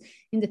space,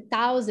 in the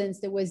thousands,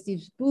 there was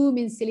this boom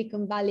in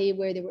Silicon Valley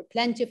where there were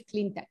plenty of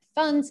clean tech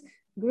funds,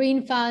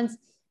 green funds,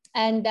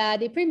 and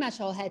they pretty much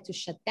all had to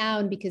shut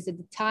down because at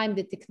the time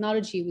the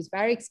technology was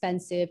very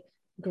expensive,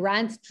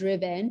 grant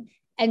driven.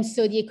 And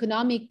so the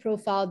economic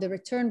profile, the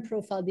return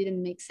profile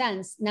didn't make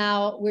sense.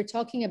 Now we're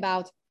talking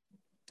about,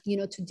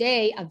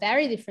 today a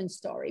very different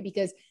story,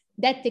 because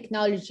that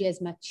technology has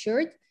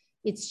matured.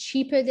 It's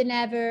cheaper than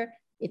ever.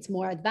 It's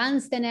more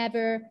advanced than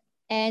ever.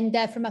 And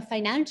from a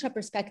financial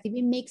perspective,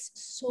 it makes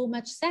so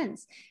much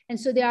sense. And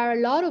so there are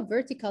a lot of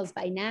verticals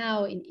by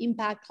now in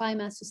impact,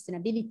 climate,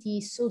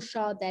 sustainability,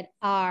 social, that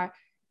are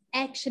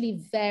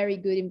actually very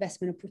good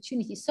investment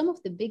opportunities, some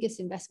of the biggest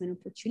investment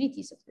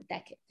opportunities of the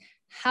decade.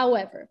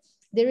 However,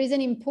 there is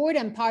an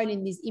important part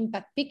in this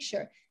impact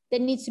picture that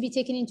needs to be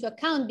taken into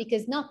account,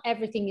 because not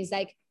everything is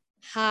like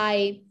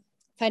high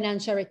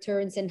financial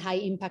returns and high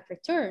impact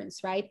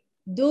returns, right?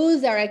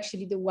 Those are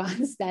actually the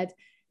ones that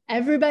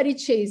everybody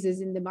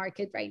chases in the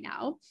market right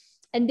now.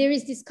 And there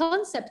is this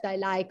concept I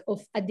like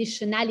of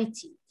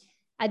additionality.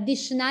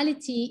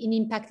 Additionality in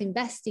impact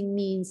investing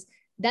means,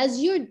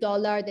 does your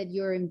dollar that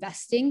you're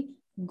investing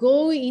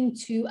go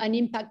into an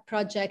impact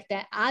project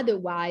that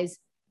otherwise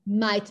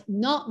might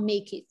not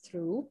make it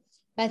through,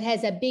 but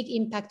has a big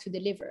impact to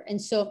deliver?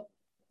 And so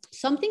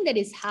something that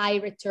is high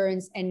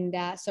returns and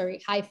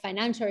high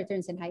financial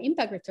returns and high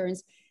impact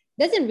returns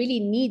doesn't really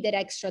need that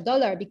extra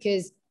dollar,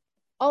 because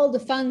all the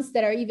funds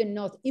that are even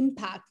not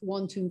impact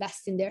want to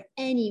invest in there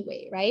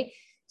anyway, right?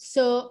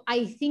 So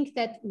I think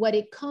that what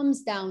it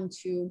comes down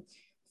to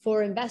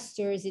for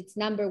investors, it's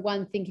number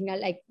one, thinking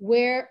like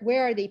where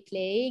are they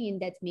playing in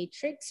that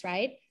matrix,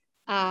 right?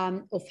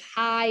 Of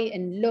high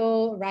and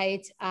low,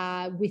 right?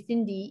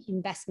 Within the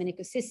investment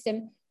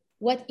ecosystem,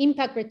 what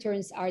impact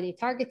returns are they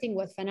targeting?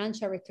 What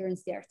financial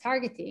returns they are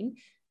targeting?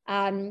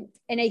 And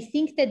I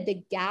think that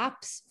the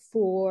gaps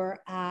for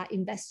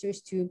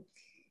investors to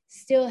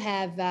still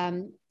have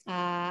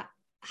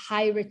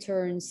high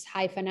returns,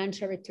 high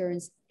financial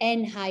returns,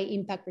 and high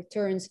impact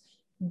returns,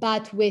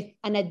 but with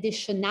an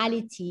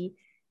additionality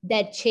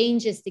that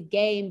changes the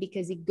game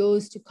because it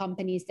goes to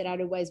companies that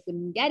otherwise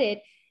wouldn't get it.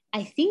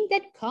 I think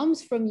that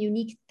comes from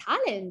unique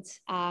talent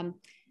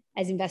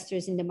as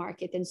investors in the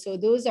market. And so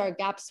those are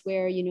gaps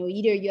where,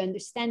 either you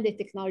understand the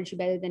technology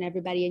better than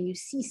everybody and you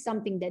see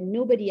something that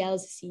nobody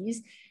else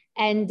sees.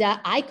 And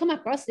I come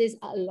across this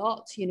a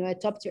lot,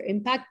 at Top Tier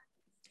Impact.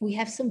 We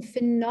have some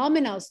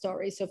phenomenal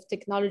stories of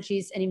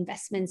technologies and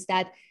investments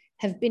that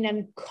have been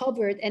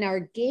uncovered and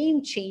are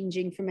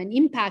game-changing from an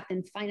impact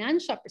and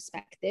financial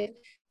perspective.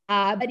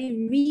 But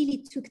it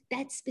really took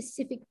that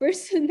specific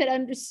person that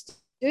understood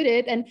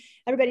it, and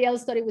everybody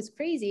else thought it was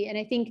crazy. And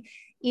I think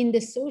in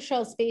the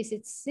social space,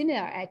 it's similar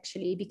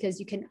actually, because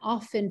you can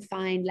often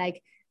find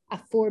like a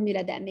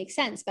formula that makes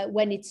sense. But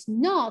when it's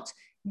not,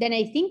 then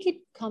I think it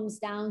comes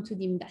down to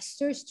the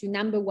investors to,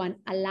 number one,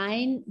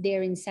 align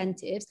their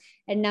incentives,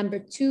 and number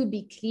two,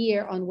 be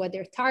clear on what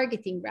they're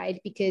targeting, right?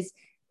 Because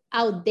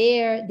out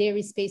there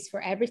is space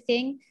for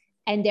everything.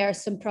 And there are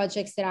some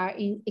projects that are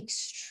in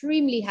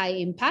extremely high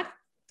impact,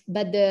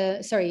 but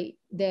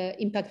the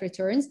impact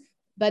returns,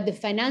 but the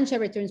financial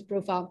returns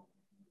profile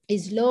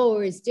is low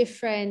or is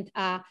different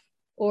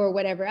or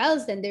whatever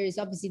else. Then there is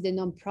obviously the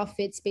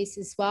nonprofit space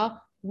as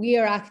well. We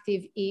are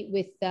active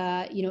with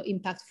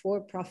impact for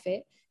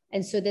profit.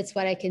 And so that's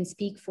what I can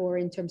speak for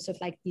in terms of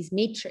like these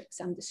matrix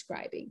I'm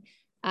describing.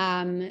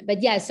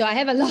 But yeah, so I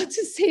have a lot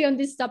to say on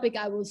this topic.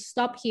 I will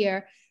stop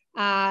here.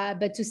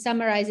 But to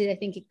summarize it, I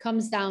think it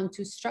comes down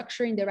to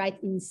structuring the right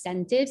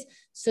incentives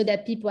so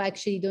that people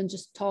actually don't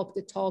just talk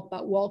the talk,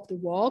 but walk the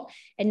walk.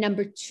 And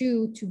number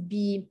two, to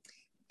be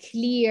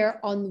clear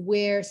on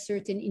where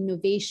certain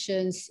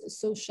innovations,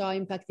 social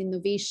impact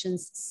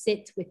innovations,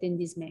 sit within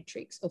these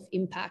metrics of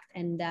impact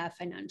and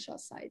financial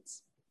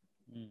sides.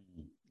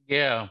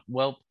 Yeah,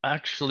 well,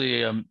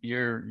 actually,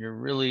 you're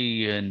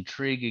really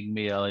intriguing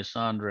me,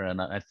 Alessandra,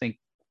 and I think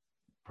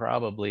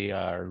probably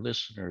our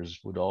listeners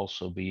would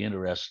also be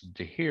interested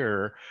to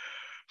hear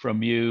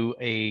from you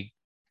a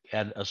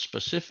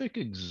specific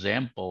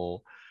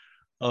example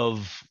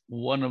of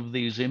one of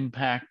these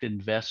impact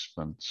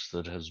investments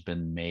that has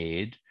been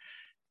made,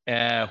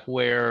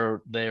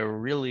 where there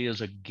really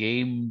is a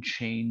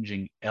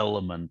game-changing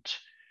element,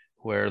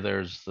 where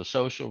there's the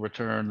social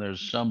return,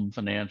 there's some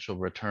financial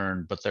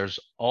return, but there's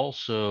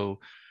also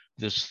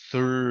this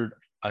third,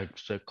 I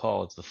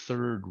call it the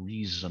third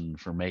reason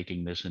for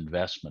making this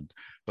investment,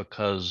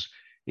 because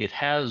it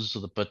has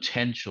the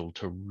potential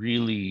to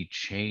really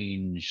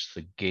change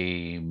the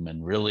game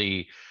and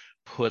really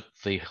put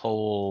the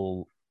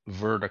whole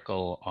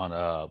vertical on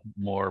a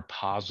more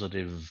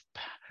positive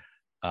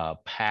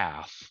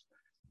path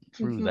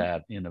through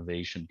that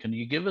innovation. Can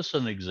you give us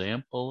an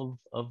example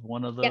of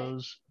one of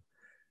those?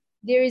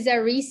 There is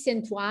a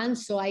recent one,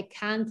 so I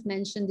can't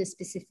mention the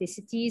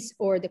specificities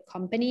or the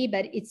company,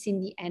 but it's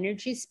in the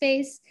energy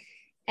space.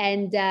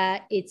 And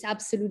it's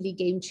absolutely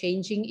game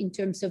changing in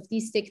terms of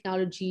this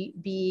technology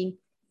being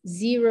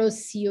zero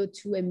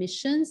CO2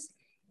 emissions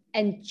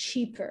and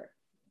cheaper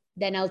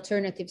than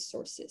alternative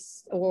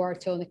sources or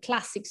to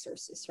classic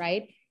sources,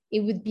 right? It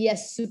would be a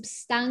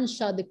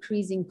substantial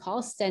decrease in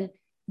cost. And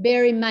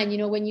bear in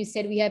mind, when you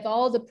said we have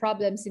all the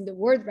problems in the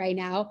world right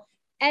now,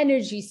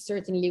 energy is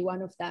certainly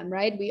one of them,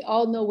 right? We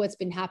all know what's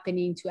been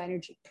happening to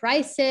energy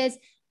prices.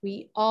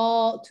 We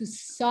all, to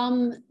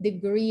some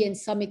degree and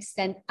some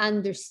extent,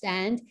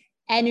 understand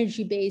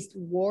energy-based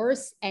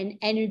wars and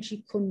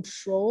energy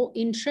control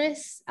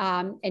interests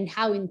and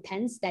how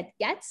intense that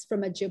gets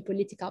from a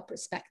geopolitical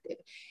perspective.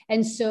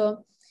 And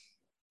so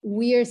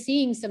we are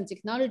seeing some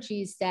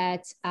technologies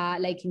that,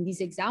 like in this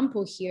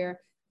example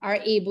here, are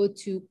able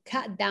to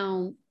cut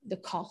down the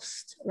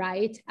cost,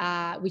 right?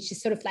 Which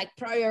is sort of like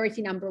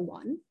priority number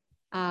one,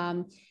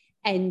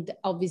 and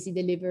obviously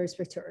delivers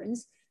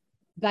returns,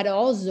 but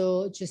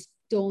also just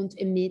don't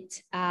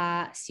emit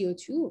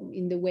CO2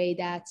 in the way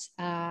that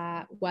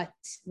what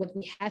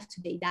we have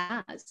today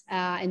does.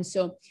 And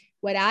so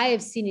what I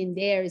have seen in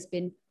there has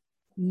been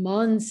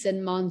months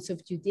and months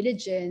of due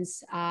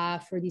diligence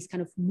for this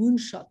kind of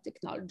moonshot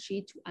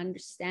technology to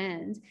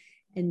understand.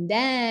 And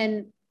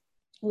then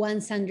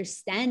once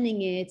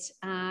understanding it,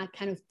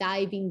 kind of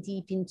diving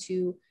deep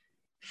into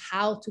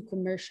how to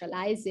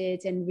commercialize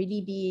it and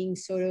really being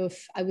sort of,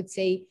 I would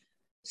say,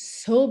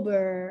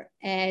 sober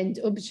and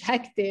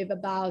objective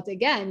about,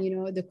 again,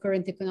 the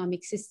current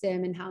economic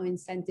system and how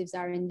incentives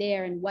are in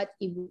there and what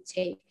it would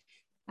take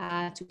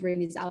to bring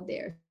this out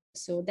there.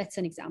 So that's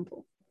an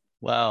example.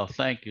 Wow,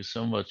 thank you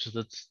so much.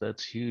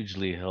 That's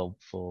hugely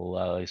helpful,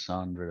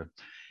 Alessandra.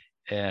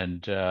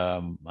 And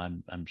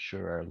I'm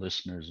sure our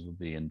listeners will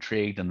be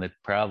intrigued, and that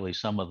probably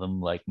some of them,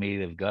 like me,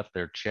 they've got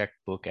their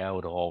checkbook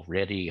out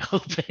already,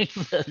 hoping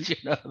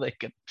that they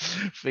can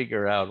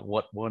figure out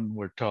what one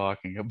we're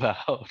talking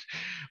about.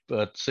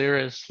 But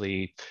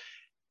seriously,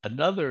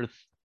 another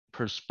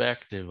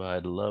perspective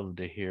I'd love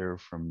to hear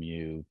from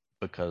you,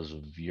 because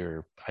of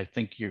I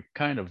think you're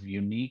kind of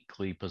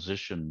uniquely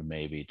positioned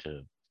maybe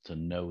to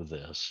know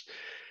this,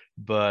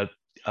 but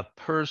a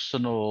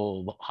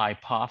personal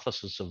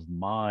hypothesis of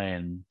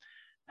mine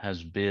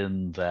has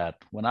been that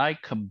when I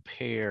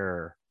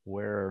compare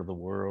where the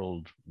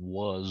world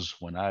was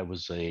when I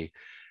was a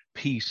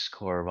Peace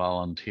Corps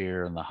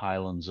volunteer in the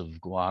highlands of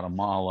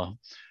Guatemala,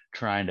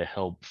 trying to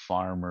help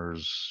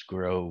farmers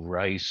grow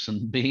rice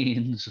and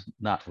beans,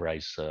 not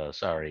rice,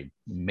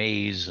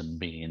 maize and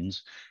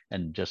beans,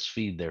 and just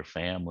feed their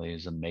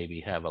families and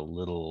maybe have a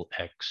little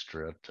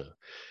extra to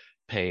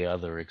pay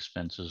other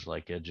expenses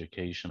like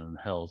education and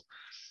health.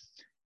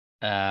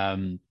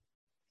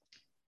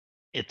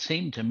 It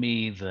seemed to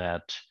me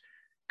that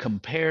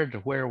compared to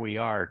where we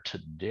are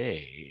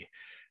today,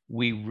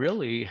 we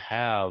really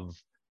have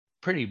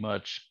pretty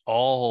much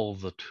all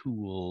the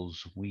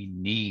tools we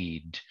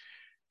need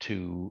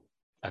to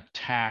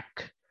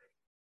attack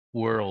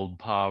world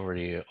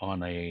poverty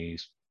on a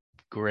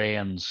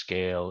grand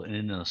scale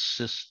in a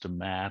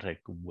systematic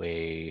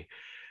way.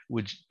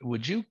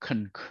 Would you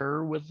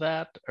concur with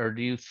that, or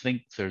do you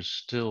think there's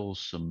still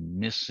some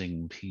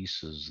missing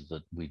pieces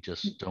that we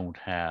just don't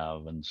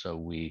have, and so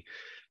we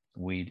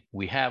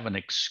have an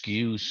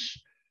excuse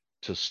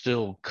to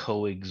still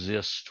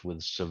coexist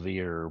with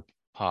severe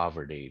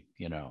poverty,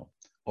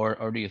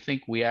 or do you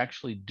think we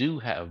actually do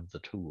have the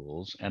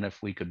tools, and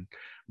if we could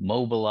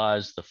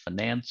mobilize the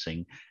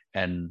financing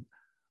and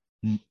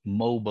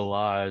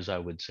mobilize, I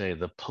would say,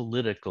 the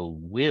political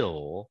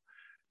will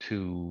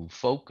to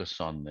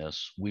focus on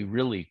this, we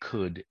really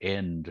could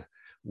end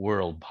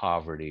world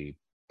poverty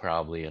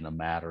probably in a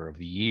matter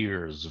of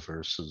years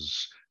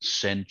versus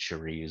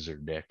centuries or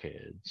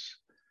decades.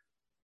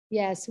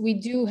 Yes, we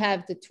do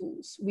have the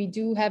tools. We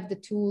do have the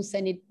tools,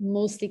 and it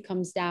mostly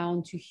comes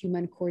down to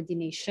human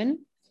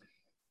coordination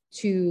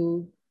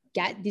to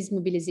get this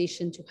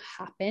mobilization to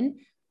happen.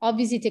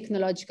 Obviously,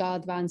 technological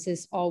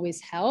advances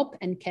always help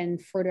and can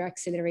further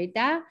accelerate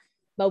that,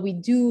 but we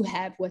do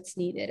have what's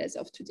needed as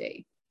of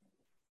today.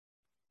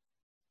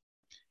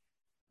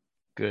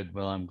 Good.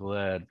 Well, I'm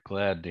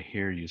glad to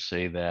hear you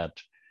say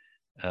that,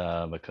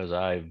 because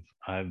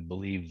I've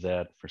believed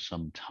that for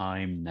some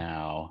time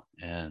now.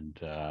 And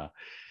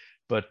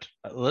but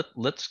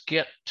let's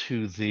get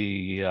to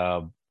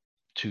the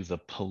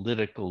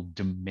political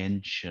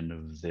dimension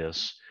of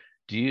this.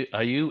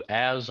 Are you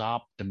as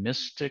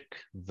optimistic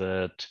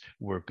that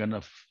we're going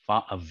to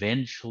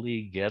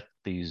eventually get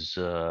these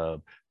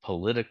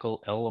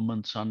political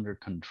elements under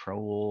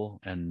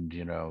control, and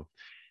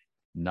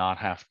not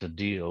have to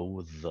deal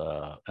with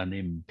an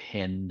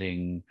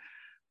impending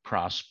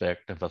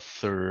prospect of a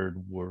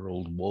third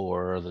world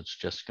war that's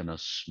just going to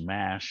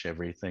smash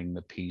everything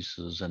to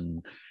pieces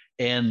and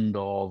end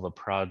all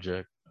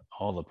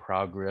the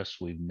progress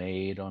we've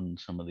made on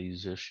some of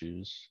these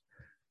issues?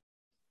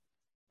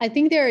 I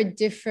think there are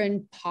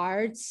different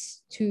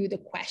parts to the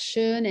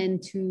question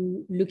and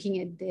to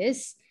looking at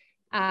this.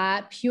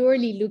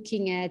 Purely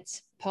looking at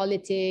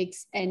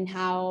politics and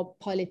how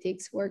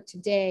politics work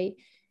today,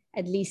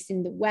 at least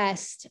in the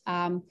West,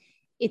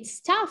 it's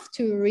tough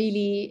to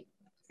really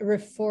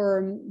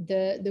reform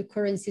the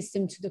current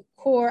system to the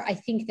core. I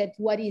think that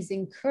what is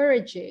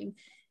encouraging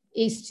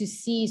is to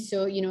see,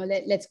 so,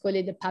 let's call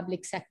it the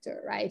public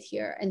sector right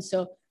here. And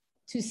so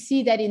to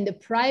see that in the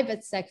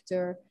private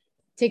sector,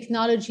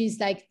 technologies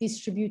like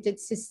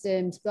distributed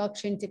systems,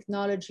 blockchain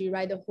technology,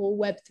 right, the whole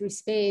Web3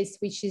 space,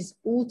 which is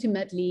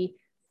ultimately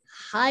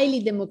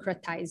highly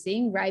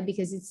democratizing, right?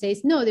 Because it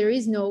says, no, there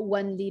is no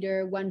one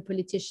leader, one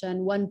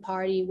politician, one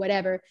party,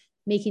 whatever,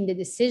 making the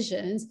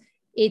decisions.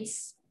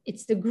 It's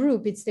the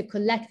group, it's the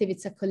collective,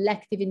 it's a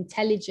collective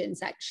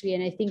intelligence, actually.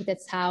 And I think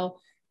that's how,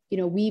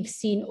 we've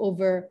seen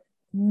over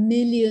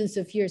millions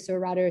of years, or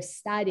rather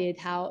studied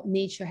how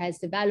nature has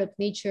developed.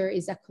 Nature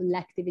is a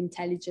collective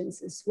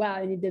intelligence as well.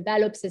 And it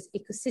develops as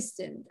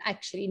ecosystem,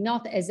 actually,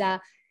 not as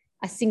a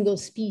single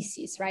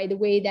species, right? The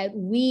way that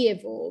we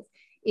evolve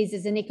is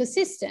as an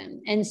ecosystem.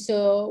 And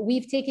so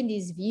we've taken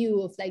this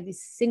view of like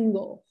this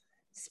single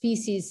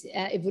species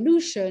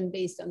evolution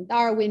based on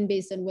Darwin,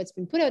 based on what's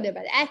been put out there,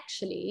 but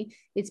actually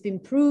it's been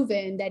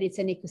proven that it's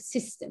an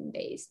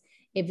ecosystem-based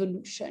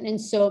evolution. And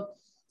so,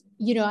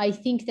 I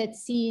think that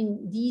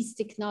seeing these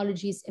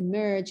technologies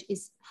emerge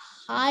is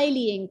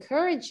highly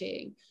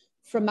encouraging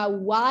from a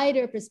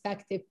wider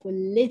perspective,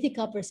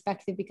 political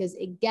perspective, because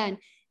again,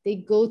 they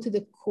go to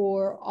the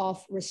core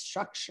of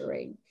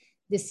restructuring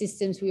the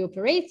systems we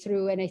operate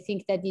through. And I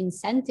think that the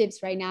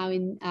incentives right now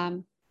in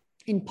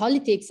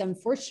politics,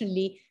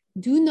 unfortunately,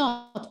 do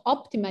not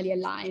optimally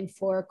align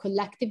for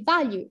collective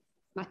value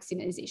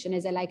maximization,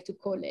 as I like to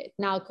call it.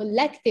 Now,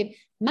 collective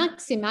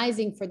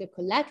maximizing for the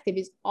collective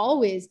is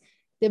always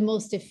the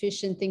most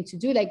efficient thing to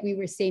do, like we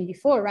were saying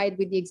before, right?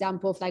 With the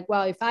example of like,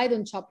 well, if I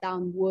don't chop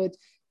down wood,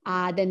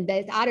 then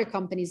that other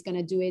company is going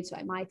to do it, so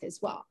I might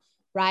as well,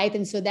 right?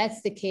 And so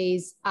that's the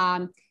case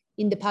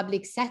in the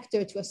public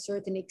sector to a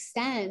certain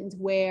extent,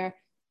 where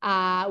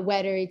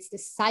whether it's the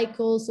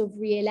cycles of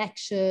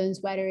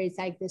re-elections, whether it's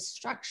like the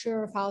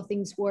structure of how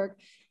things work,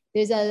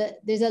 there's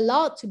a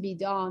lot to be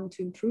done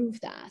to improve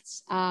that.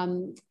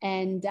 And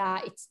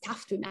it's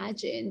tough to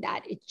imagine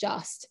that it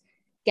just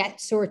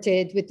get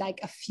sorted with like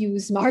a few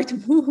smart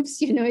moves.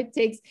 It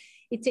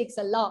takes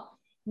a lot.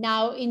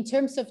 Now, in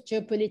terms of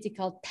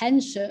geopolitical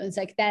tensions,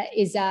 like that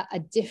is a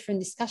different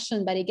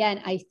discussion. But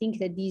again, I think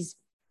that these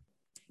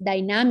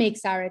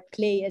dynamics are at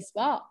play as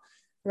well,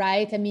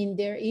 right? I mean,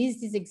 there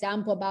is this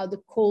example about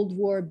the Cold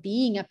War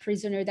being a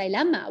prisoner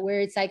dilemma, where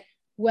it's like,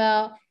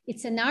 well,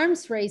 it's an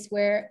arms race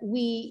where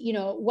we,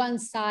 one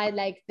side,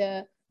 like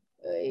the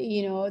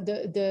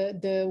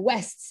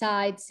West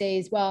side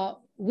says,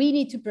 well, we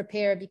need to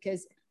prepare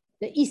because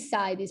the East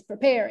side is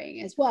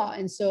preparing as well.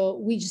 And so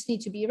we just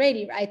need to be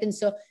ready, right? And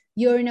so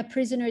you're in a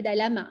prisoner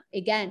dilemma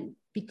again,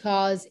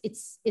 because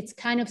it's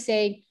kind of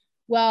saying,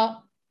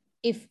 well,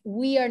 if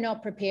we are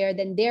not prepared,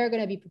 then they're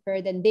going to be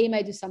prepared, then they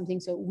might do something.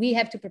 So we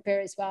have to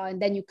prepare as well.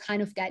 And then you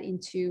kind of get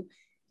into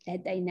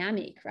that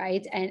dynamic,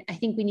 right? And I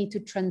think we need to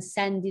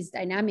transcend these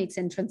dynamics,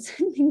 and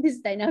transcending these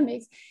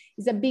dynamics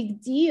is a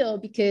big deal,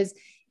 because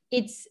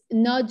it's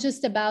not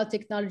just about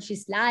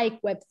technologies like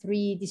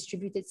Web3,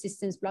 distributed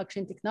systems,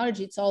 blockchain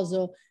technology. It's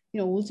also,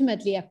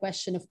 ultimately a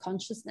question of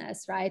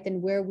consciousness, right?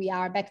 And where we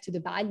are, back to the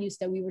values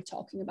that we were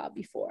talking about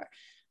before.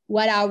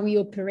 What are we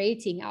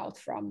operating out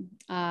from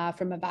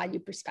a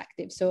value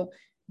perspective? So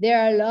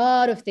there are a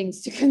lot of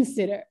things to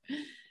consider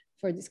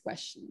for this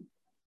question.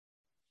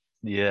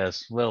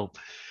 Yes. Well,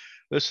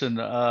 listen,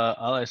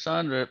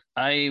 Alessandra,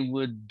 I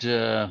would,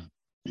 we're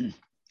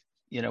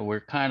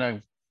kind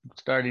of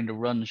starting to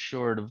run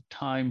short of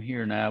time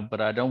here now,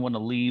 but I don't want to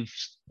leave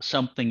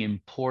something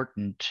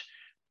important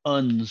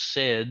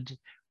unsaid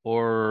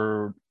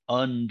or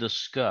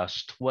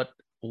undiscussed?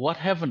 What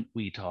haven't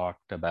we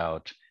talked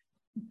about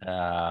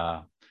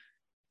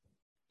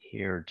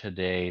here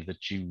today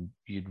that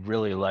you'd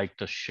really like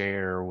to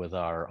share with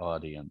our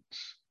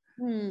audience?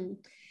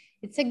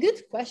 It's a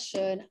good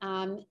question.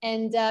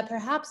 And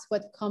perhaps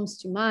what comes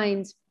to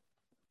mind,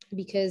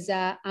 because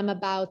I'm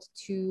about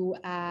to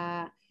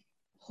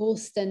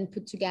host and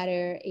put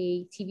together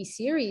a TV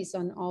series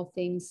on all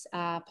things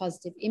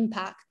positive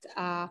impact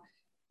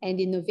and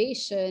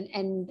innovation.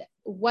 And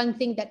one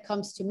thing that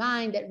comes to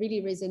mind that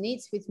really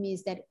resonates with me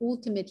is that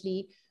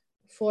ultimately,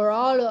 for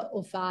all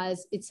of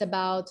us, it's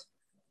about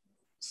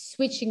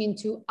switching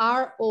into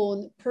our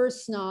own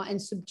personal and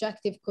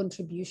subjective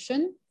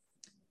contribution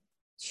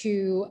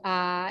to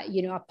a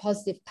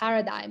positive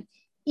paradigm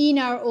in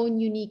our own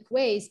unique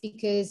ways,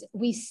 because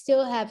we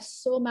still have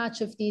so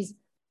much of these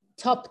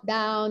top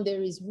down,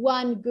 there is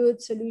one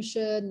good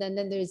solution and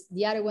then there's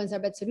the other ones are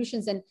bad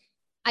solutions. And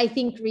I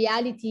think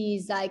reality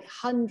is like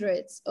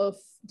hundreds of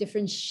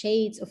different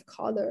shades of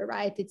color,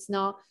 right? It's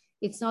not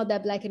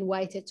that black and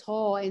white at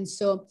all. And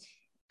so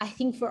I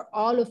think for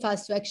all of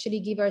us to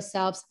actually give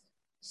ourselves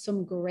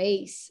some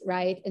grace,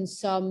 right? And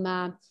some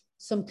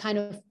kind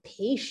of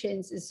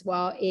patience as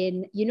well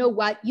in, you know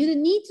what, you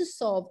don't need to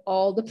solve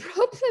all the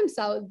problems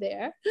out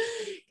there,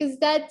 because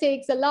that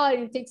takes a lot,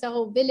 it takes a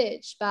whole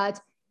village, but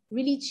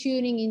really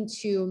tuning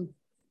into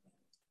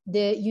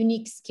the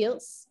unique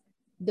skills,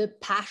 the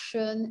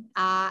passion,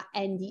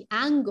 and the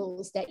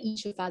angles that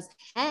each of us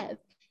have,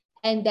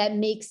 and that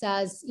makes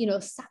us,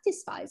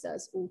 satisfies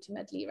us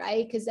ultimately,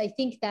 right? Because I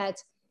think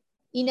that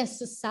in a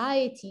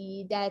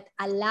society that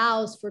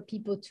allows for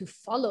people to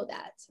follow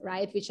that,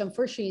 right, which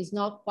unfortunately is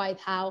not quite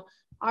how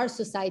our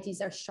societies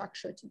are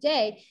structured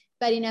today,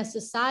 but in a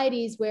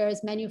societies where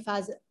as many of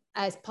us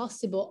as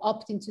possible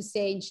opt into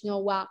saying, you know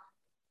what,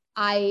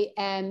 I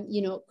am,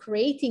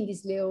 creating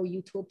this little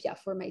utopia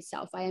for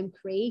myself. I am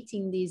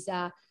creating this,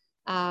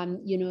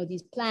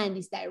 this plan,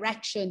 this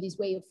direction, this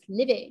way of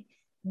living.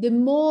 The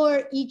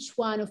more each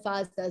one of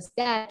us does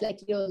that, like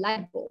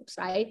light bulbs,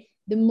 right?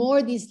 The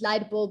more these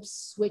light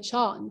bulbs switch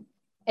on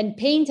and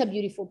paint a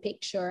beautiful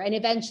picture and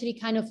eventually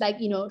kind of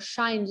like,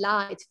 shine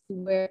light to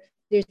where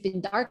there's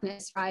been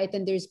darkness, right?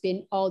 And there's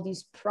been all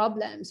these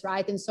problems,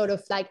 right? And sort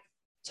of like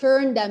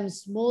turn them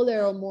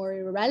smaller or more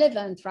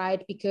irrelevant,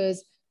 right?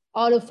 Because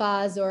all of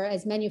us, or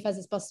as many of us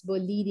as possible,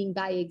 leading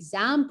by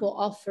example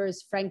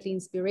offers, frankly,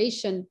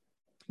 inspiration,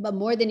 but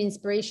more than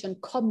inspiration,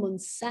 common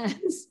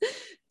sense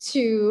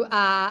to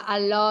a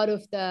lot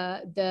of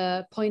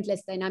the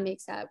pointless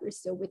dynamics that we're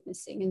still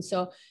witnessing. And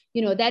so,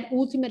 that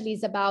ultimately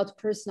is about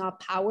personal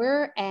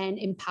power and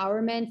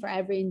empowerment for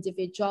every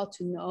individual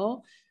to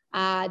know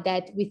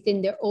that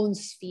within their own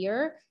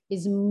sphere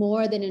is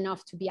more than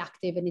enough to be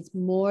active, and it's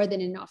more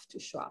than enough to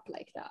show up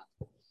like that.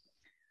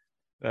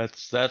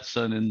 That's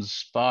an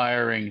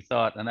inspiring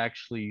thought. And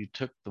actually, you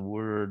took the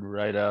word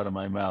right out of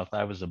my mouth.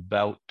 I was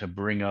about to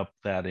bring up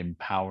that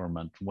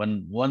empowerment.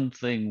 One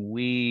thing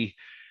we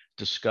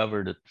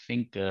discovered at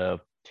Finca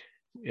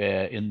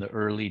in the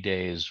early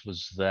days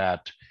was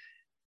that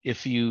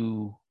if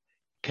you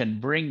can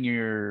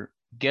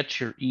get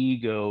your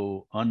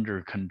ego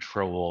under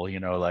control,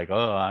 like,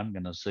 oh, I'm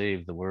going to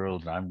save the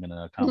world, I'm going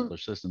to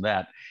accomplish this and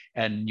that,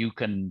 and you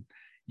can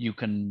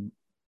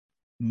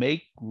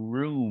make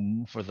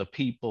room for the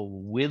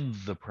people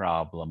with the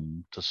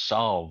problem to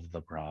solve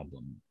the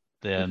problem,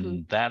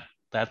 then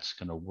that's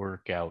going to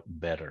work out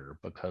better,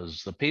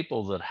 because the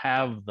people that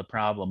have the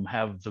problem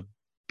have the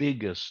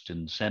biggest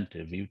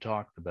incentive. You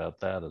talked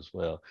about that as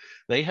well.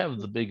 They have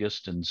the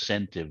biggest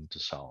incentive to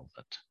solve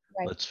it.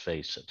 Right. Let's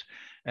face it.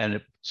 And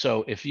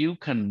so if you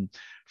can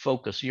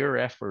focus your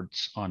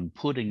efforts on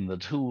putting the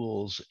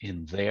tools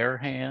in their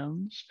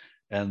hands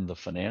and the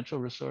financial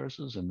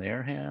resources in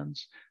their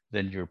hands,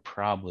 then you're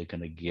probably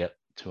going to get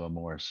to a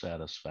more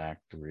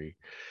satisfactory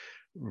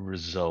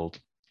result.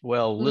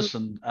 Well,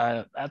 listen,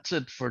 that's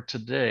it for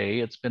today.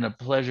 It's been a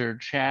pleasure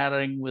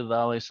chatting with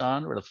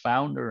Alessandra, the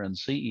founder and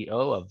CEO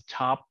of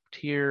Top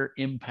Tier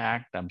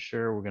Impact. I'm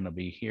sure we're going to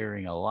be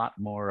hearing a lot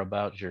more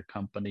about your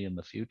company in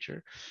the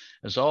future.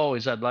 As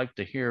always, I'd like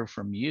to hear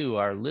from you,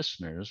 our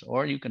listeners,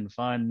 or you can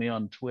find me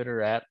on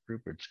Twitter at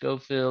Rupert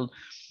Schofield,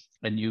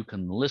 and you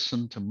can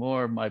listen to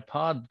more of my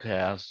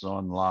podcasts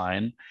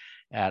online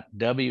at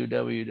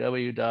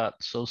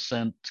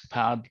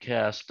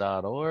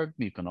www.socentpodcast.org.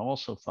 You can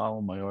also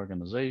follow my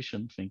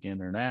organization, Finca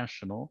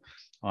International,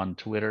 on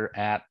Twitter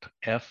at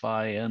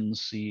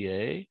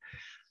FINCA,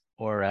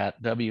 or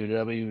at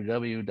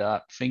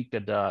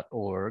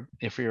www.finca.org.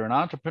 If you're an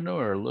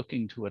entrepreneur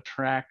looking to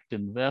attract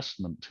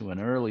investment to an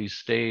early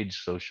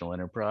stage social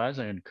enterprise,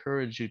 I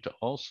encourage you to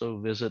also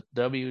visit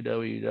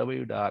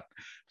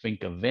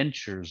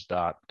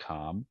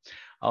www.fincaventures.com.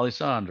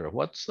 Alessandra,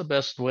 what's the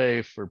best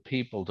way for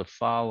people to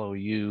follow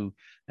you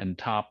and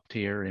Top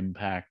Tier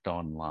Impact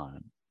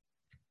online?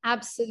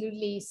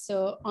 Absolutely.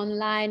 So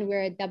online,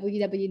 we're at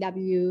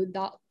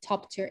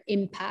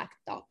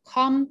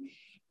www.toptierimpact.com.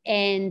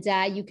 And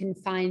you can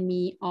find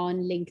me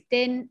on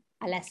LinkedIn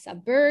Alessa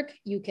Berg.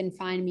 You can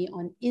find me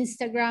on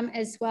Instagram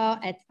as well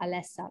at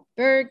Alessa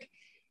Berg.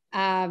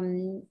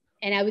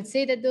 And I would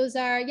say that those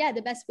are,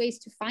 the best ways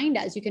to find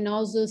us. You can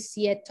also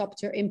see at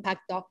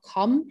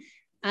toptierimpact.com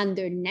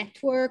under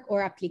network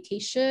or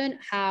application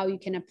how you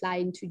can apply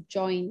and to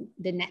join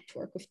the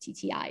network of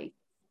TTI.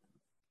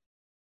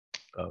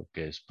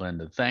 Okay,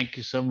 splendid. Thank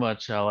you so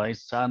much,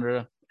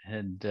 Alessandra,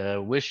 and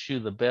wish you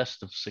the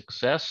best of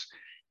success.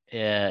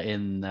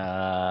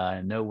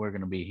 I know we're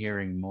going to be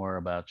hearing more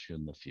about you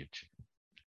in the future.